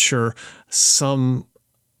capture some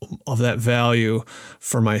of that value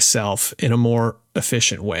for myself in a more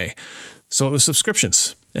efficient way. So it was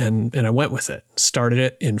subscriptions, and I went with it. Started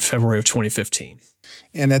it in February of 2015.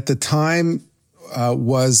 And at the time,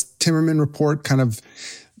 was Timmerman Report kind of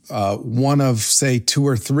one of, say, two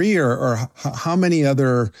or three, or how many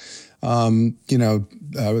other,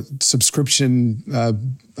 subscription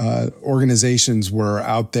organizations were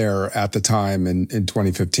out there at the time in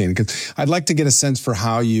 2015? Because I'd like to get a sense for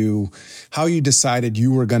how you decided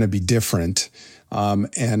you were going to be different,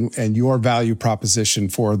 and your value proposition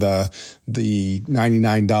for the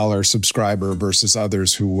 $99 subscriber versus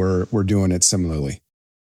others who were doing it similarly.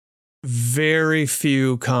 Very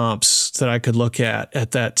few comps that I could look at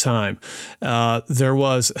that time. There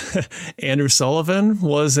was Andrew Sullivan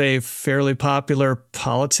was a fairly popular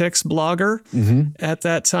politics blogger at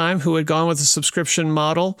that time who had gone with a subscription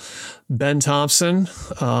model. Ben Thompson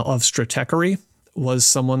of Stratechery was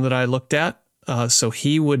someone that I looked at. So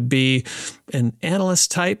he would be an analyst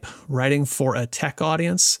type writing for a tech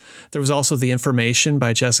audience. There was also The Information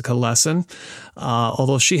by Jessica Lesson,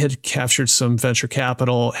 although she had captured some venture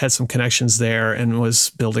capital, had some connections there, and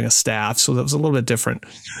was building a staff. So that was a little bit different.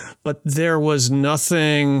 But there was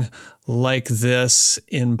nothing like this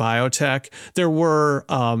in biotech. There were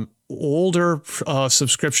older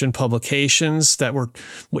subscription publications that were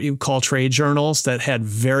what you call trade journals that had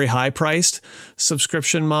very high priced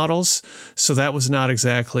subscription models. So that was not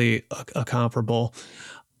exactly a comparable.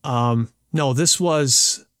 No, this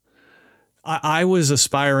was, I was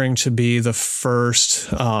aspiring to be the first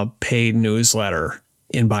paid newsletter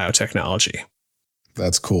in biotechnology.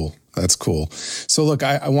 That's cool. That's cool. So look,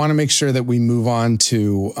 I want to make sure that we move on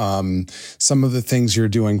to some of the things you're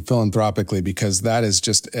doing philanthropically, because that is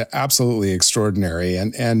just absolutely extraordinary.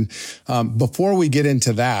 And before we get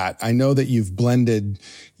into that, I know that you've blended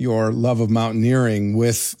your love of mountaineering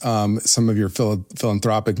with some of your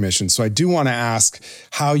philanthropic missions. So I do want to ask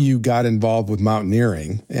how you got involved with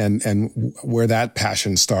mountaineering and where that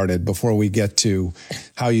passion started before we get to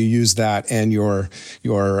how you use that and your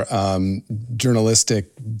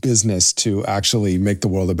journalistic business to actually make the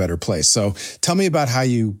world a better place. So tell me about how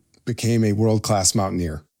you became a world-class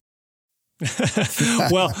mountaineer.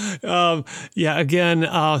 Well, yeah, again,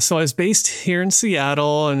 so I was based here in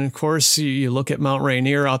Seattle. And of course, you look at Mount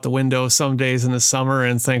Rainier out the window some days in the summer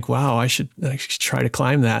and think, wow, I should try to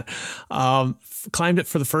climb that. Climbed it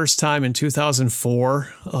for the first time in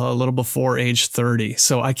 2004, a little before age 30.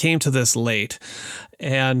 So I came to this late.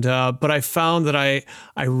 And but I found that I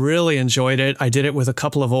really enjoyed it. I did it with a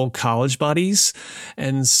couple of old college buddies.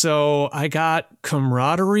 And so I got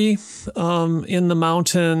camaraderie in the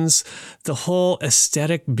mountains, the whole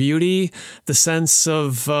aesthetic beauty, the sense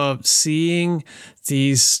of seeing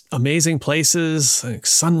these amazing places, like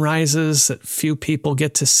sunrises that few people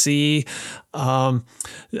get to see,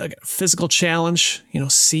 physical challenge,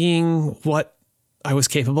 seeing what I was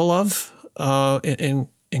capable of in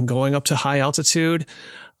going up to high altitude.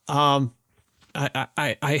 I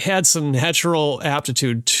had some natural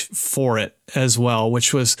aptitude for it as well,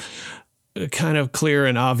 which was kind of clear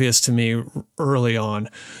and obvious to me early on.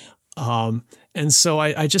 And so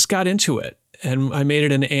I just got into it. And I made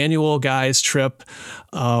it an annual guys trip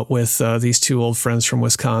with these two old friends from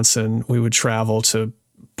Wisconsin. We would travel to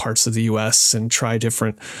parts of the U.S. and try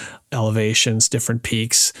different elevations, different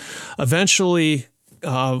peaks. Eventually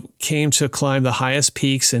came to climb the highest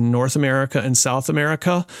peaks in North America and South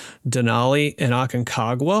America, Denali and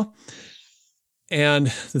Aconcagua. And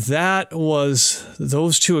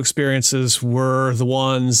those two experiences were the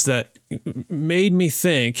ones that made me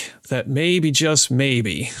think that maybe, just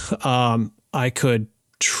maybe, I could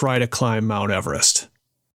try to climb Mount Everest.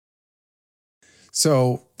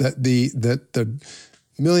 So the $1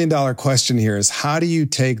 million question here is, how do you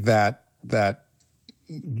take that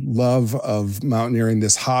love of mountaineering,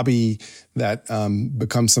 this hobby that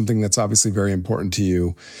becomes something that's obviously very important to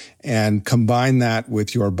you, and combine that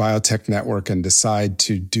with your biotech network and decide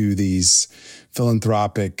to do these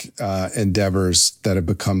philanthropic endeavors that have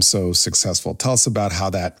become so successful? Tell us about how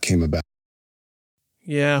that came about.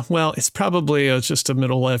 Yeah, well, it's probably just a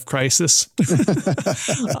middle life crisis.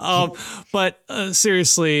 But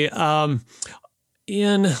seriously,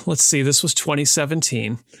 this was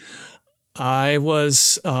 2017. I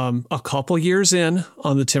was a couple years in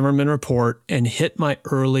on the Timmerman Report and hit my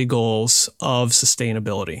early goals of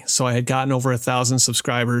sustainability. So I had gotten over 1,000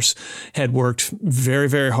 subscribers, had worked very,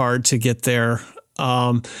 very hard to get there,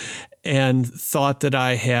 and thought that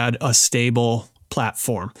I had a stable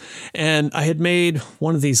platform. And I had made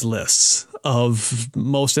one of these lists of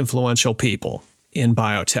most influential people in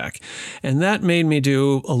biotech. And that made me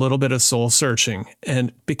do a little bit of soul searching.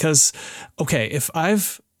 And because, okay, if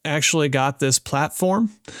I've actually got this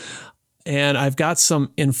platform and I've got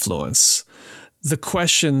some influence, the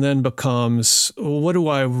question then becomes, what do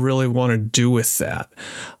I really want to do with that?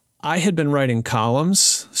 I had been writing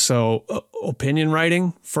columns, so opinion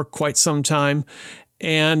writing, for quite some time.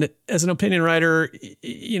 And as an opinion writer,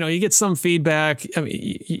 you get some feedback. I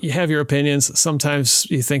mean, you have your opinions. Sometimes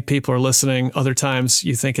you think people are listening. Other times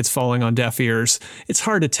you think it's falling on deaf ears. It's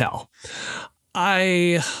hard to tell.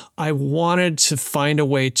 I wanted to find a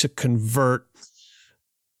way to convert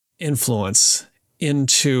influence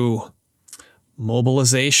into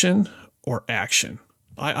mobilization or action.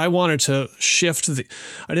 I wanted to shift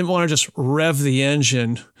I didn't want to just rev the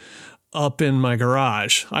engine up in my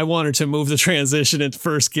garage. I wanted to move the transition into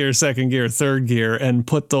first gear, second gear, third gear, and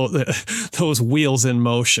put those wheels in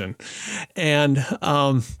motion. And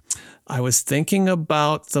I was thinking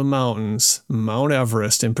about the mountains, Mount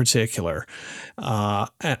Everest in particular.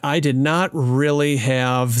 And I did not really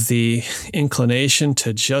have the inclination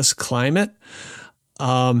to just climb it.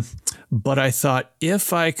 But I thought,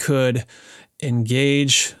 if I could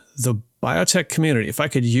engage the biotech community, if I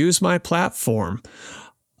could use my platform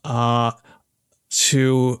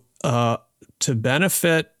to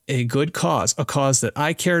benefit a good cause, a cause that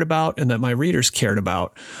I cared about and that my readers cared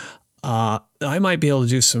about, I might be able to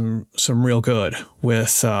do some real good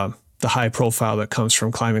with the high profile that comes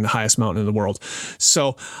from climbing the highest mountain in the world.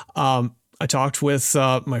 So I talked with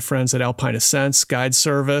my friends at Alpine Ascents Guide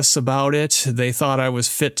Service about it. They thought I was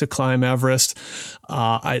fit to climb Everest.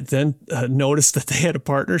 I then noticed that they had a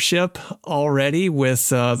partnership already with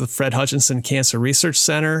the Fred Hutchinson Cancer Research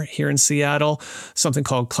Center here in Seattle, something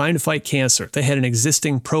called Climb to Fight Cancer. They had an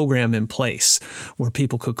existing program in place where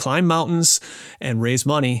people could climb mountains and raise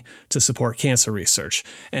money to support cancer research.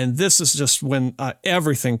 And this is just when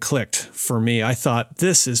everything clicked for me. I thought,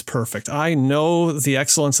 this is perfect. I know the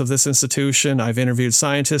excellence of this institution. I've interviewed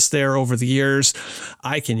scientists there over the years.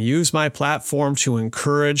 I can use my platform to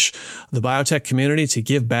encourage the biotech community to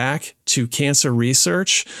give back to cancer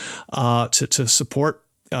research, to support,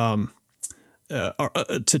 to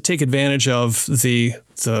take advantage of the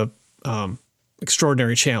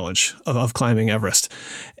extraordinary challenge of climbing Everest.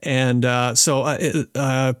 And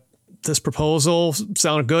this proposal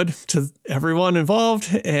sounded good to everyone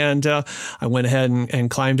involved. And I went ahead and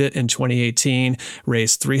climbed it in 2018,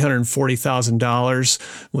 raised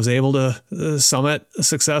 $340,000, was able to summit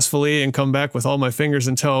successfully and come back with all my fingers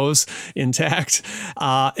and toes intact.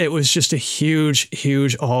 It was just a huge,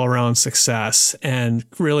 huge all-around success, and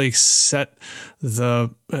really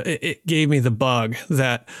it gave me the bug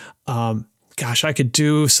that, gosh, I could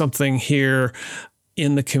do something here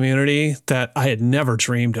in the community that I had never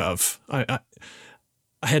dreamed of. I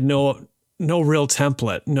had no real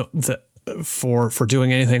template for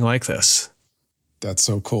doing anything like this. That's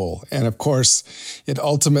so cool. And of course, it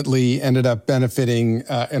ultimately ended up benefiting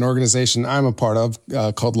an organization I'm a part of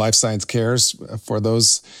called Life Science Cares. For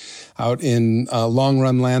those out in long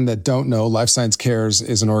run land that don't know, Life Science Cares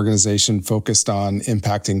is an organization focused on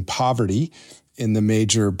impacting poverty in the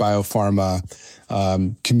major biopharma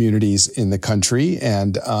communities in the country.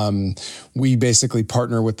 And we basically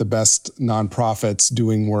partner with the best nonprofits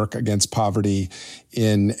doing work against poverty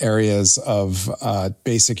in areas of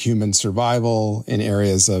basic human survival, in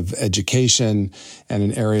areas of education, and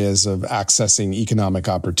in areas of accessing economic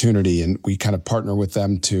opportunity. And we kind of partner with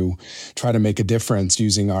them to try to make a difference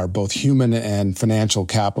using our both human and financial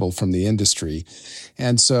capital from the industry.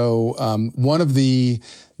 And so one of the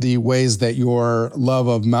ways that your love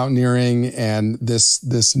of mountaineering and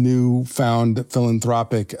this newfound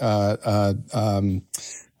philanthropic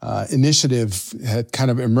initiative had kind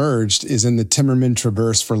of emerged is in the Timmerman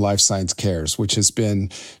Traverse for Life Science Cares, which has been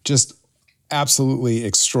just absolutely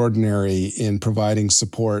extraordinary in providing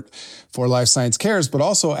support for Life Science Cares, but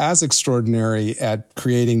also as extraordinary at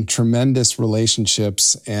creating tremendous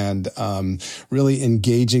relationships and really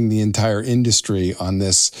engaging the entire industry on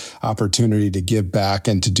this opportunity to give back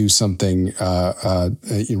and to do something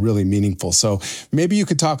really meaningful. So maybe you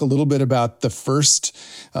could talk a little bit about the first,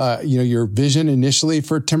 your vision initially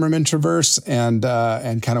for Timmerman Traverse and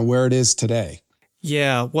kind of where it is today.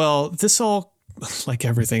 Yeah, well, this all, like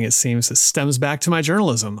everything, it seems, it stems back to my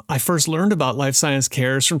journalism. I first learned about Life Science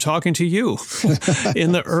Cares from talking to you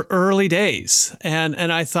in the early days. And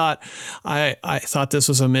I thought this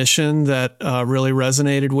was a mission that really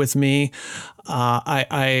resonated with me.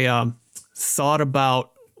 I thought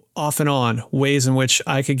about off and on ways in which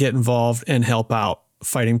I could get involved and help out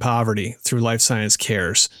fighting poverty through Life Science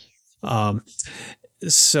Cares. Kind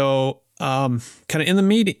of in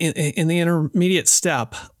the intermediate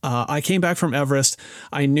step, I came back from Everest.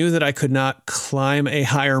 I knew that I could not climb a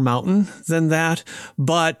higher mountain than that,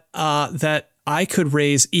 but that I could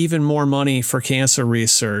raise even more money for cancer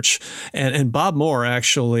research. And Bob Moore,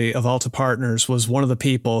 actually, of Alta Partners, was one of the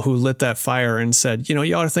people who lit that fire and said, you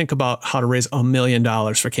ought to think about how to raise $1 million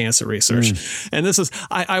for cancer research. And this is,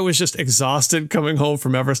 I was just exhausted coming home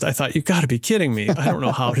from Everest. I thought, you've got to be kidding me. I don't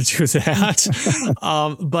know how to do that.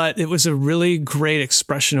 But it was a really great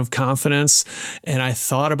expression of confidence. And I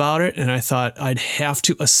thought about it, and I thought I'd have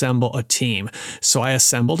to assemble a team. So I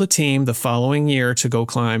assembled a team the following year to go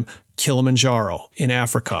climb Kilimanjaro in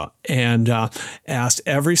Africa, and asked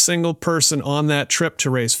every single person on that trip to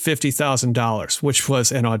raise $50,000, which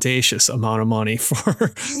was an audacious amount of money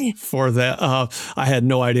for that. I had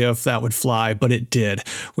no idea if that would fly, but it did.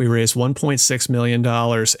 We raised $1.6 million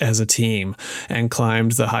as a team and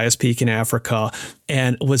climbed the highest peak in Africa,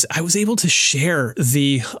 and I was able to share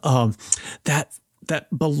the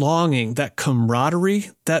that belonging, that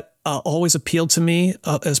camaraderie that always appealed to me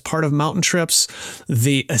as part of mountain trips,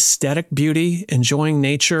 the aesthetic beauty, enjoying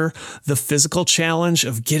nature, the physical challenge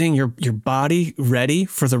of getting your body ready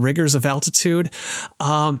for the rigors of altitude.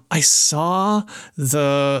 I saw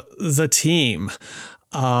the team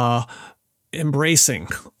embracing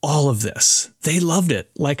all of this. They loved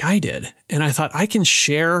it like I did. And I thought, I can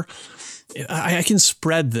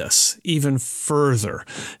spread this even further.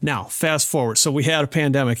 Now, fast forward. So we had a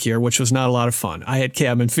pandemic here, which was not a lot of fun. I had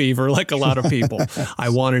cabin fever like a lot of people. I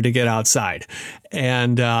wanted to get outside.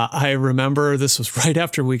 And I remember this was right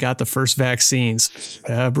after we got the first vaccines,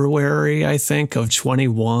 February, I think, of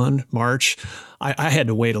 21, March. I had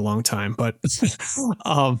to wait a long time, but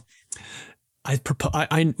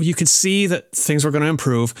you could see that things were going to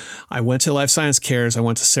improve. I went to Life Science Cares. I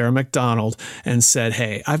went to Sarah McDonald and said,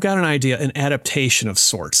 hey, I've got an idea, an adaptation of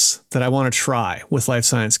sorts that I want to try with Life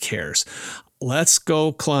Science Cares. Let's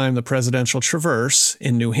go climb the Presidential Traverse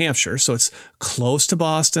in New Hampshire. So it's close to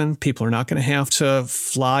Boston. People are not going to have to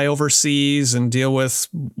fly overseas and deal with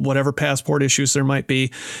whatever passport issues there might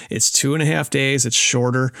be. It's 2.5 days. It's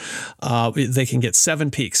shorter. They can get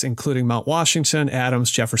 7 peaks, including Mount Washington,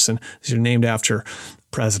 Adams, Jefferson. These are named after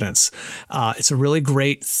presidents. It's a really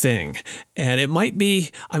great thing. And I might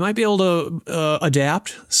be able to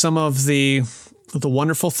adapt some of the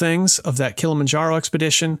wonderful things of that Kilimanjaro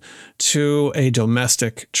expedition to a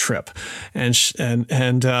domestic trip. And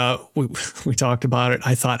we talked about it.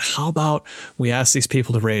 I thought, how about we ask these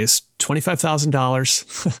people to raise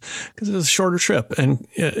 $25,000 because it was a shorter trip. And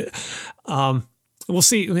we'll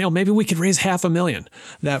see, maybe we could raise $500,000.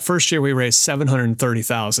 That first year we raised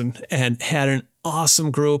 $730,000 and had an awesome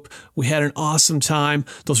group. We had an awesome time.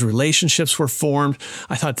 Those relationships were formed.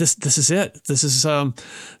 I thought this is it. This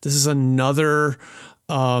is another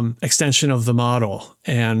extension of the model,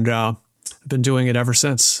 and I've been doing it ever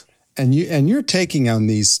since. And you're taking on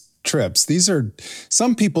these trips.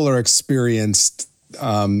 Some people are experienced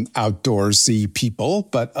outdoorsy people,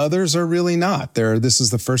 but others are really not. This is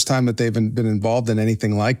the first time that they've been involved in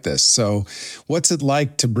anything like this. So what's it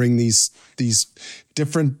like to bring these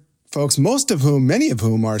different folks, many of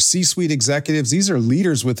whom are C-suite executives? These are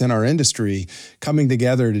leaders within our industry coming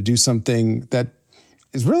together to do something that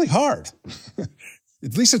is really hard.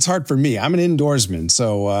 At least it's hard for me. I'm an indoorsman,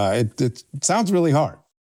 so it sounds really hard.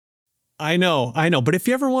 I know. But if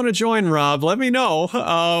you ever want to join, Rob, let me know.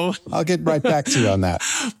 I'll get right back to you on that.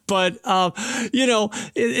 But,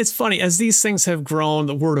 it's funny. As these things have grown,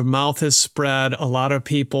 the word of mouth has spread. A lot of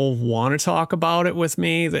people want to talk about it with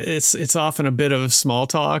me. It's often a bit of small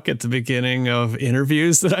talk at the beginning of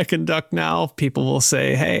interviews that I conduct now. People will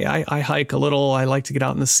say, hey, I hike a little. I like to get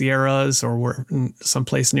out in the Sierras, or we're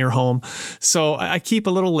someplace near home. So I keep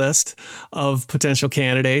a little list of potential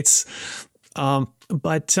candidates. I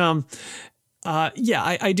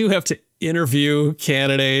do have to interview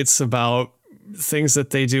candidates about things that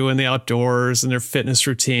they do in the outdoors and their fitness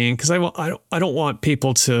routine, because I don't want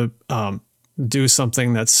people to do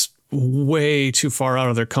something that's way too far out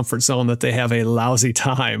of their comfort zone that they have a lousy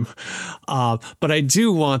time. But I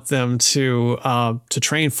do want them to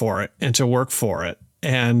train for it and to work for it.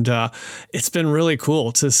 And it's been really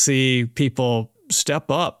cool to see people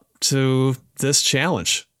step up to this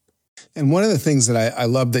challenge. And one of the things that I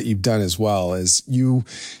love that you've done as well is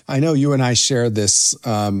I know you and I share this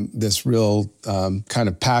real kind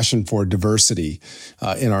of passion for diversity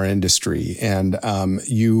in our industry. And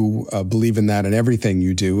you believe in that in everything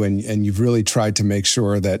you do. And you've really tried to make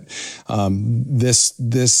sure that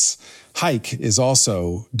this hike is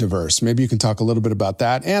also diverse. Maybe you can talk a little bit about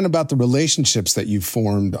that and about the relationships that you've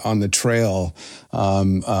formed on the trail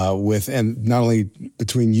and not only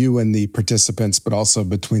between you and the participants, but also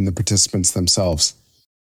between the participants themselves.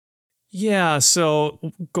 Yeah.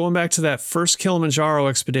 So going back to that first Kilimanjaro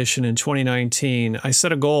expedition in 2019, I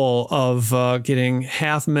set a goal of getting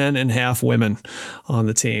half men and half women on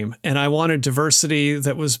the team. And I wanted diversity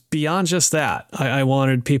that was beyond just that. I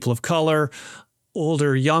wanted people of color,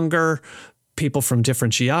 older, younger, people from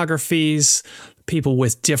different geographies, people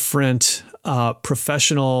with different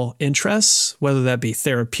professional interests, whether that be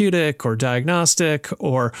therapeutic or diagnostic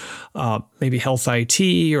or maybe health IT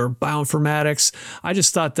or bioinformatics. I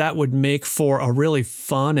just thought that would make for a really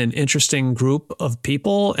fun and interesting group of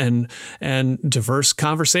people and diverse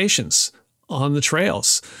conversations on the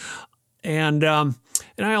trails. And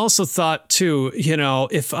I also thought too,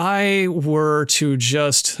 if I were to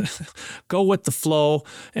just go with the flow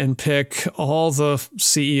and pick all the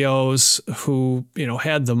CEOs who,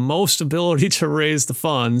 had the most ability to raise the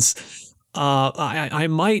funds, I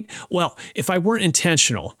might, if I weren't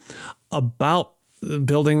intentional about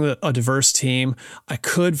building a diverse team, I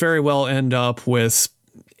could very well end up with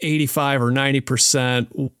 85 or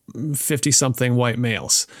 90% 50-something white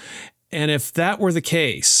males. And if that were the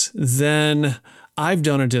case, then I've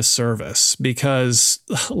done a disservice, because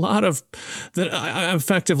a lot of that I'm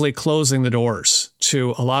effectively closing the doors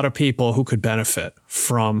to a lot of people who could benefit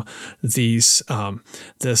from these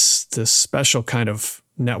this special kind of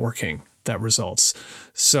networking that results.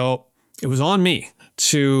 So it was on me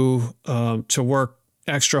to work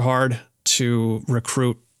extra hard to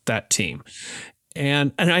recruit that team,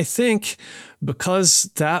 and I think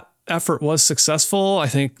because that effort was successful, I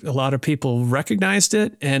think a lot of people recognized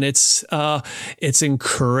it, and it's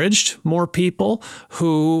encouraged more people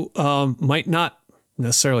who might not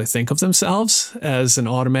necessarily think of themselves as an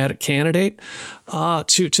automatic candidate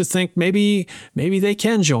to think maybe they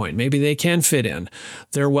can join, maybe they can fit in.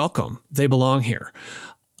 They're welcome. They belong here.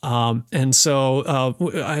 And so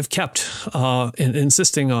I've kept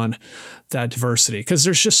insisting on that diversity, because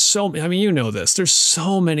there's just there's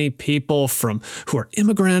so many people who are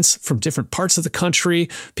immigrants from different parts of the country.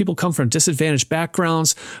 People come from disadvantaged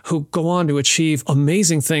backgrounds who go on to achieve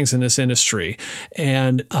amazing things in this industry.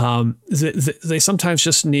 And they sometimes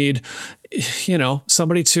just need,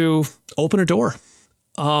 somebody to open a door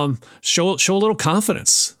show a little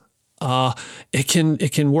confidence. It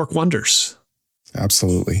can work wonders.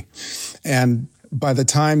 Absolutely. And by the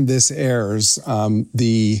time this airs,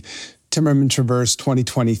 the Timmerman Traverse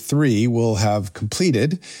 2023 will have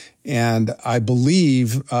completed. And I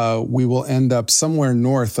believe we will end up somewhere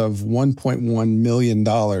north of $1.1 million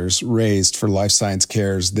raised for Life Science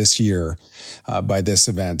Cares this year by this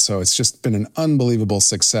event. So it's just been an unbelievable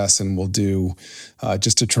success, and will do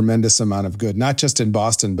just a tremendous amount of good, not just in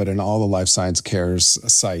Boston, but in all the Life Science Cares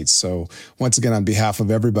sites. So once again, on behalf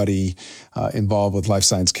of everybody involved with Life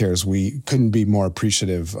Science Cares, we couldn't be more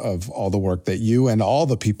appreciative of all the work that you and all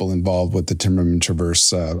the people involved with the Timmerman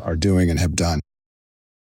Traverse are doing and have done.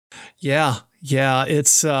 Yeah.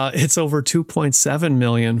 It's over 2.7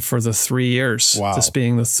 million for the 3 years. Wow. This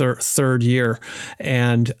being the third year,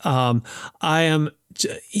 and I am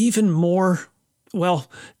even more.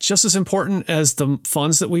 Well, just as important as the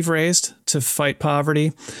funds that we've raised to fight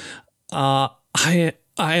poverty,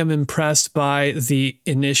 I am impressed by the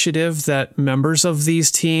initiative that members of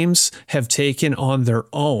these teams have taken on their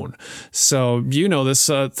own. So you know this,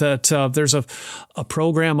 that there's a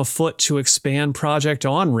program afoot to expand Project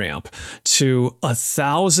On-Ramp to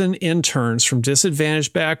 1,000 interns from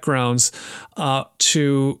disadvantaged backgrounds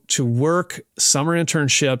to work summer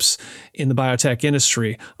internships in the biotech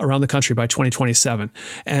industry around the country by 2027.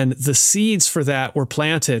 And the seeds for that were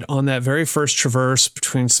planted on that very first traverse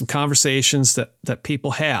between some conversations that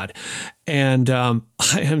people had. And I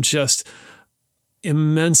am just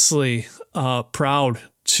immensely proud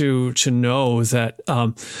to know that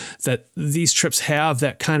that these trips have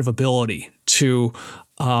that kind of ability to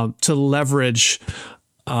leverage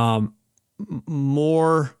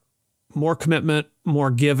more commitment,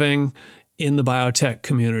 more giving in the biotech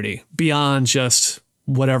community beyond just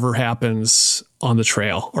whatever happens on the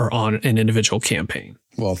trail or on an individual campaign.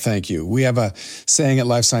 Well, thank you. We have a saying at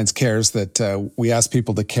Life Science Cares that we ask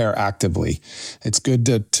people to care actively. It's good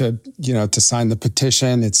to sign the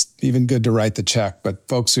petition. It's even good to write the check. But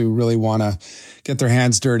folks who really want to get their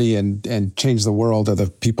hands dirty and change the world are the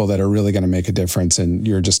people that are really going to make a difference. And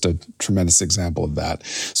you're just a tremendous example of that.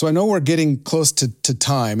 So I know we're getting close to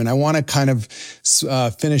time, and I want to kind of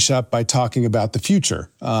finish up by talking about the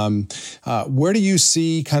future. Where do you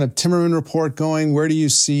see kind of Timmerman Report going? Where do you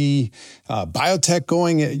see biotech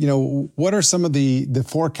going? What are some of the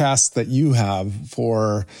forecasts that you have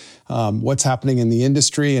for what's happening in the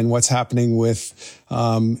industry and what's happening with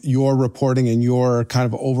your reporting and your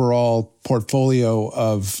kind of overall portfolio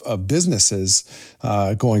of businesses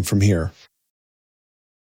going from here?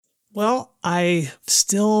 Well, I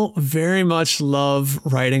still very much love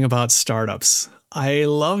writing about startups. I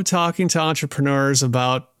love talking to entrepreneurs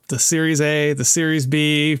about the Series A, the Series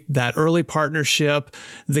B, that early partnership,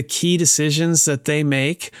 the key decisions that they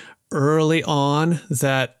make early on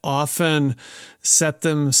that often set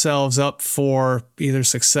themselves up for either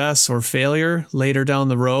success or failure later down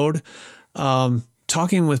the road.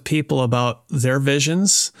 Talking with people about their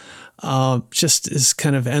visions just is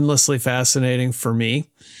kind of endlessly fascinating for me.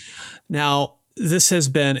 Now, this has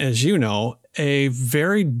been, as you know, a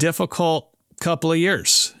very difficult couple of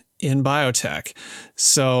years in biotech.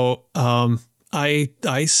 So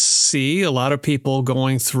I see a lot of people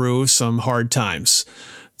going through some hard times.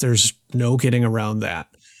 There's no getting around that.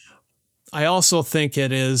 I also think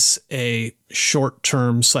it is a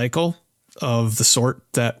short-term cycle of the sort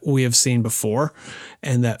that we have seen before,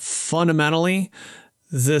 and that fundamentally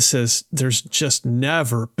there's just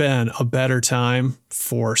never been a better time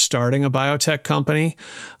for starting a biotech company.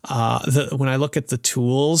 When I look at the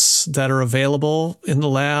tools that are available in the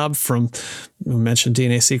lab, we mentioned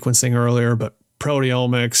DNA sequencing earlier, but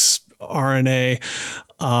proteomics, RNA,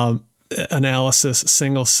 analysis,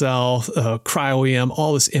 single cell, cryo-EM,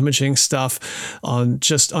 all this imaging stuff on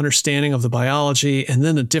just understanding of the biology, and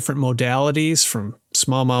then the different modalities from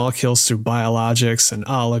small molecules through biologics and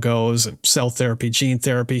oligos and cell therapy, gene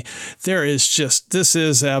therapy. This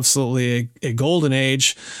is absolutely a golden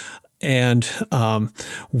age. And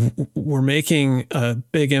we're making a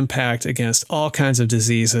big impact against all kinds of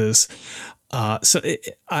diseases.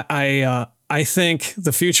 I think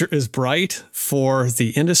the future is bright for the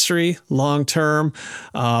industry long term.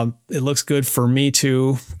 It looks good for me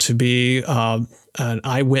too, to be an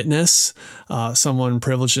eyewitness, someone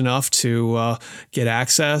privileged enough to get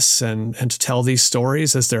access and to tell these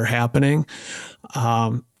stories as they're happening.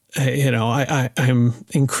 I'm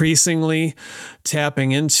increasingly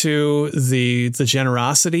tapping into the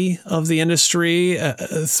generosity of the industry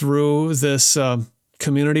through this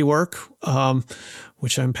community work,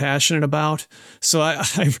 which I'm passionate about. So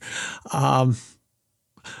I'm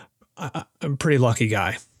a pretty lucky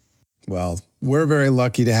guy. Well, we're very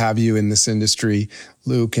lucky to have you in this industry,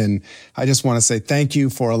 Luke. And I just want to say thank you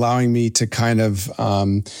for allowing me to kind of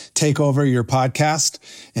take over your podcast.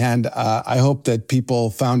 And I hope that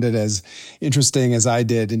people found it as interesting as I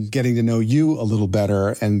did in getting to know you a little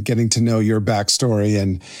better and getting to know your backstory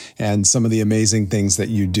and some of the amazing things that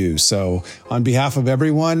you do. So on behalf of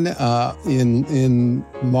everyone in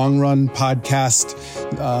Long Run Podcast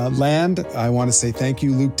land, I want to say thank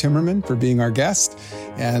you, Luke Timmerman, for being our guest.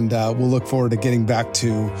 And we'll look forward to getting back to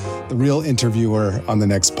the real interviewer on the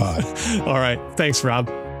next pod. All right. Thanks, Rob.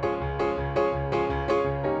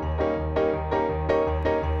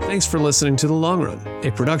 Thanks for listening to The Long Run,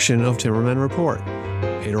 a production of Timmerman Report.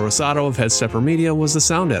 Pedro Rosado of Headstepper Media was the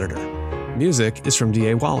sound editor. Music is from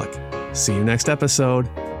D.A. Wallach. See you next episode.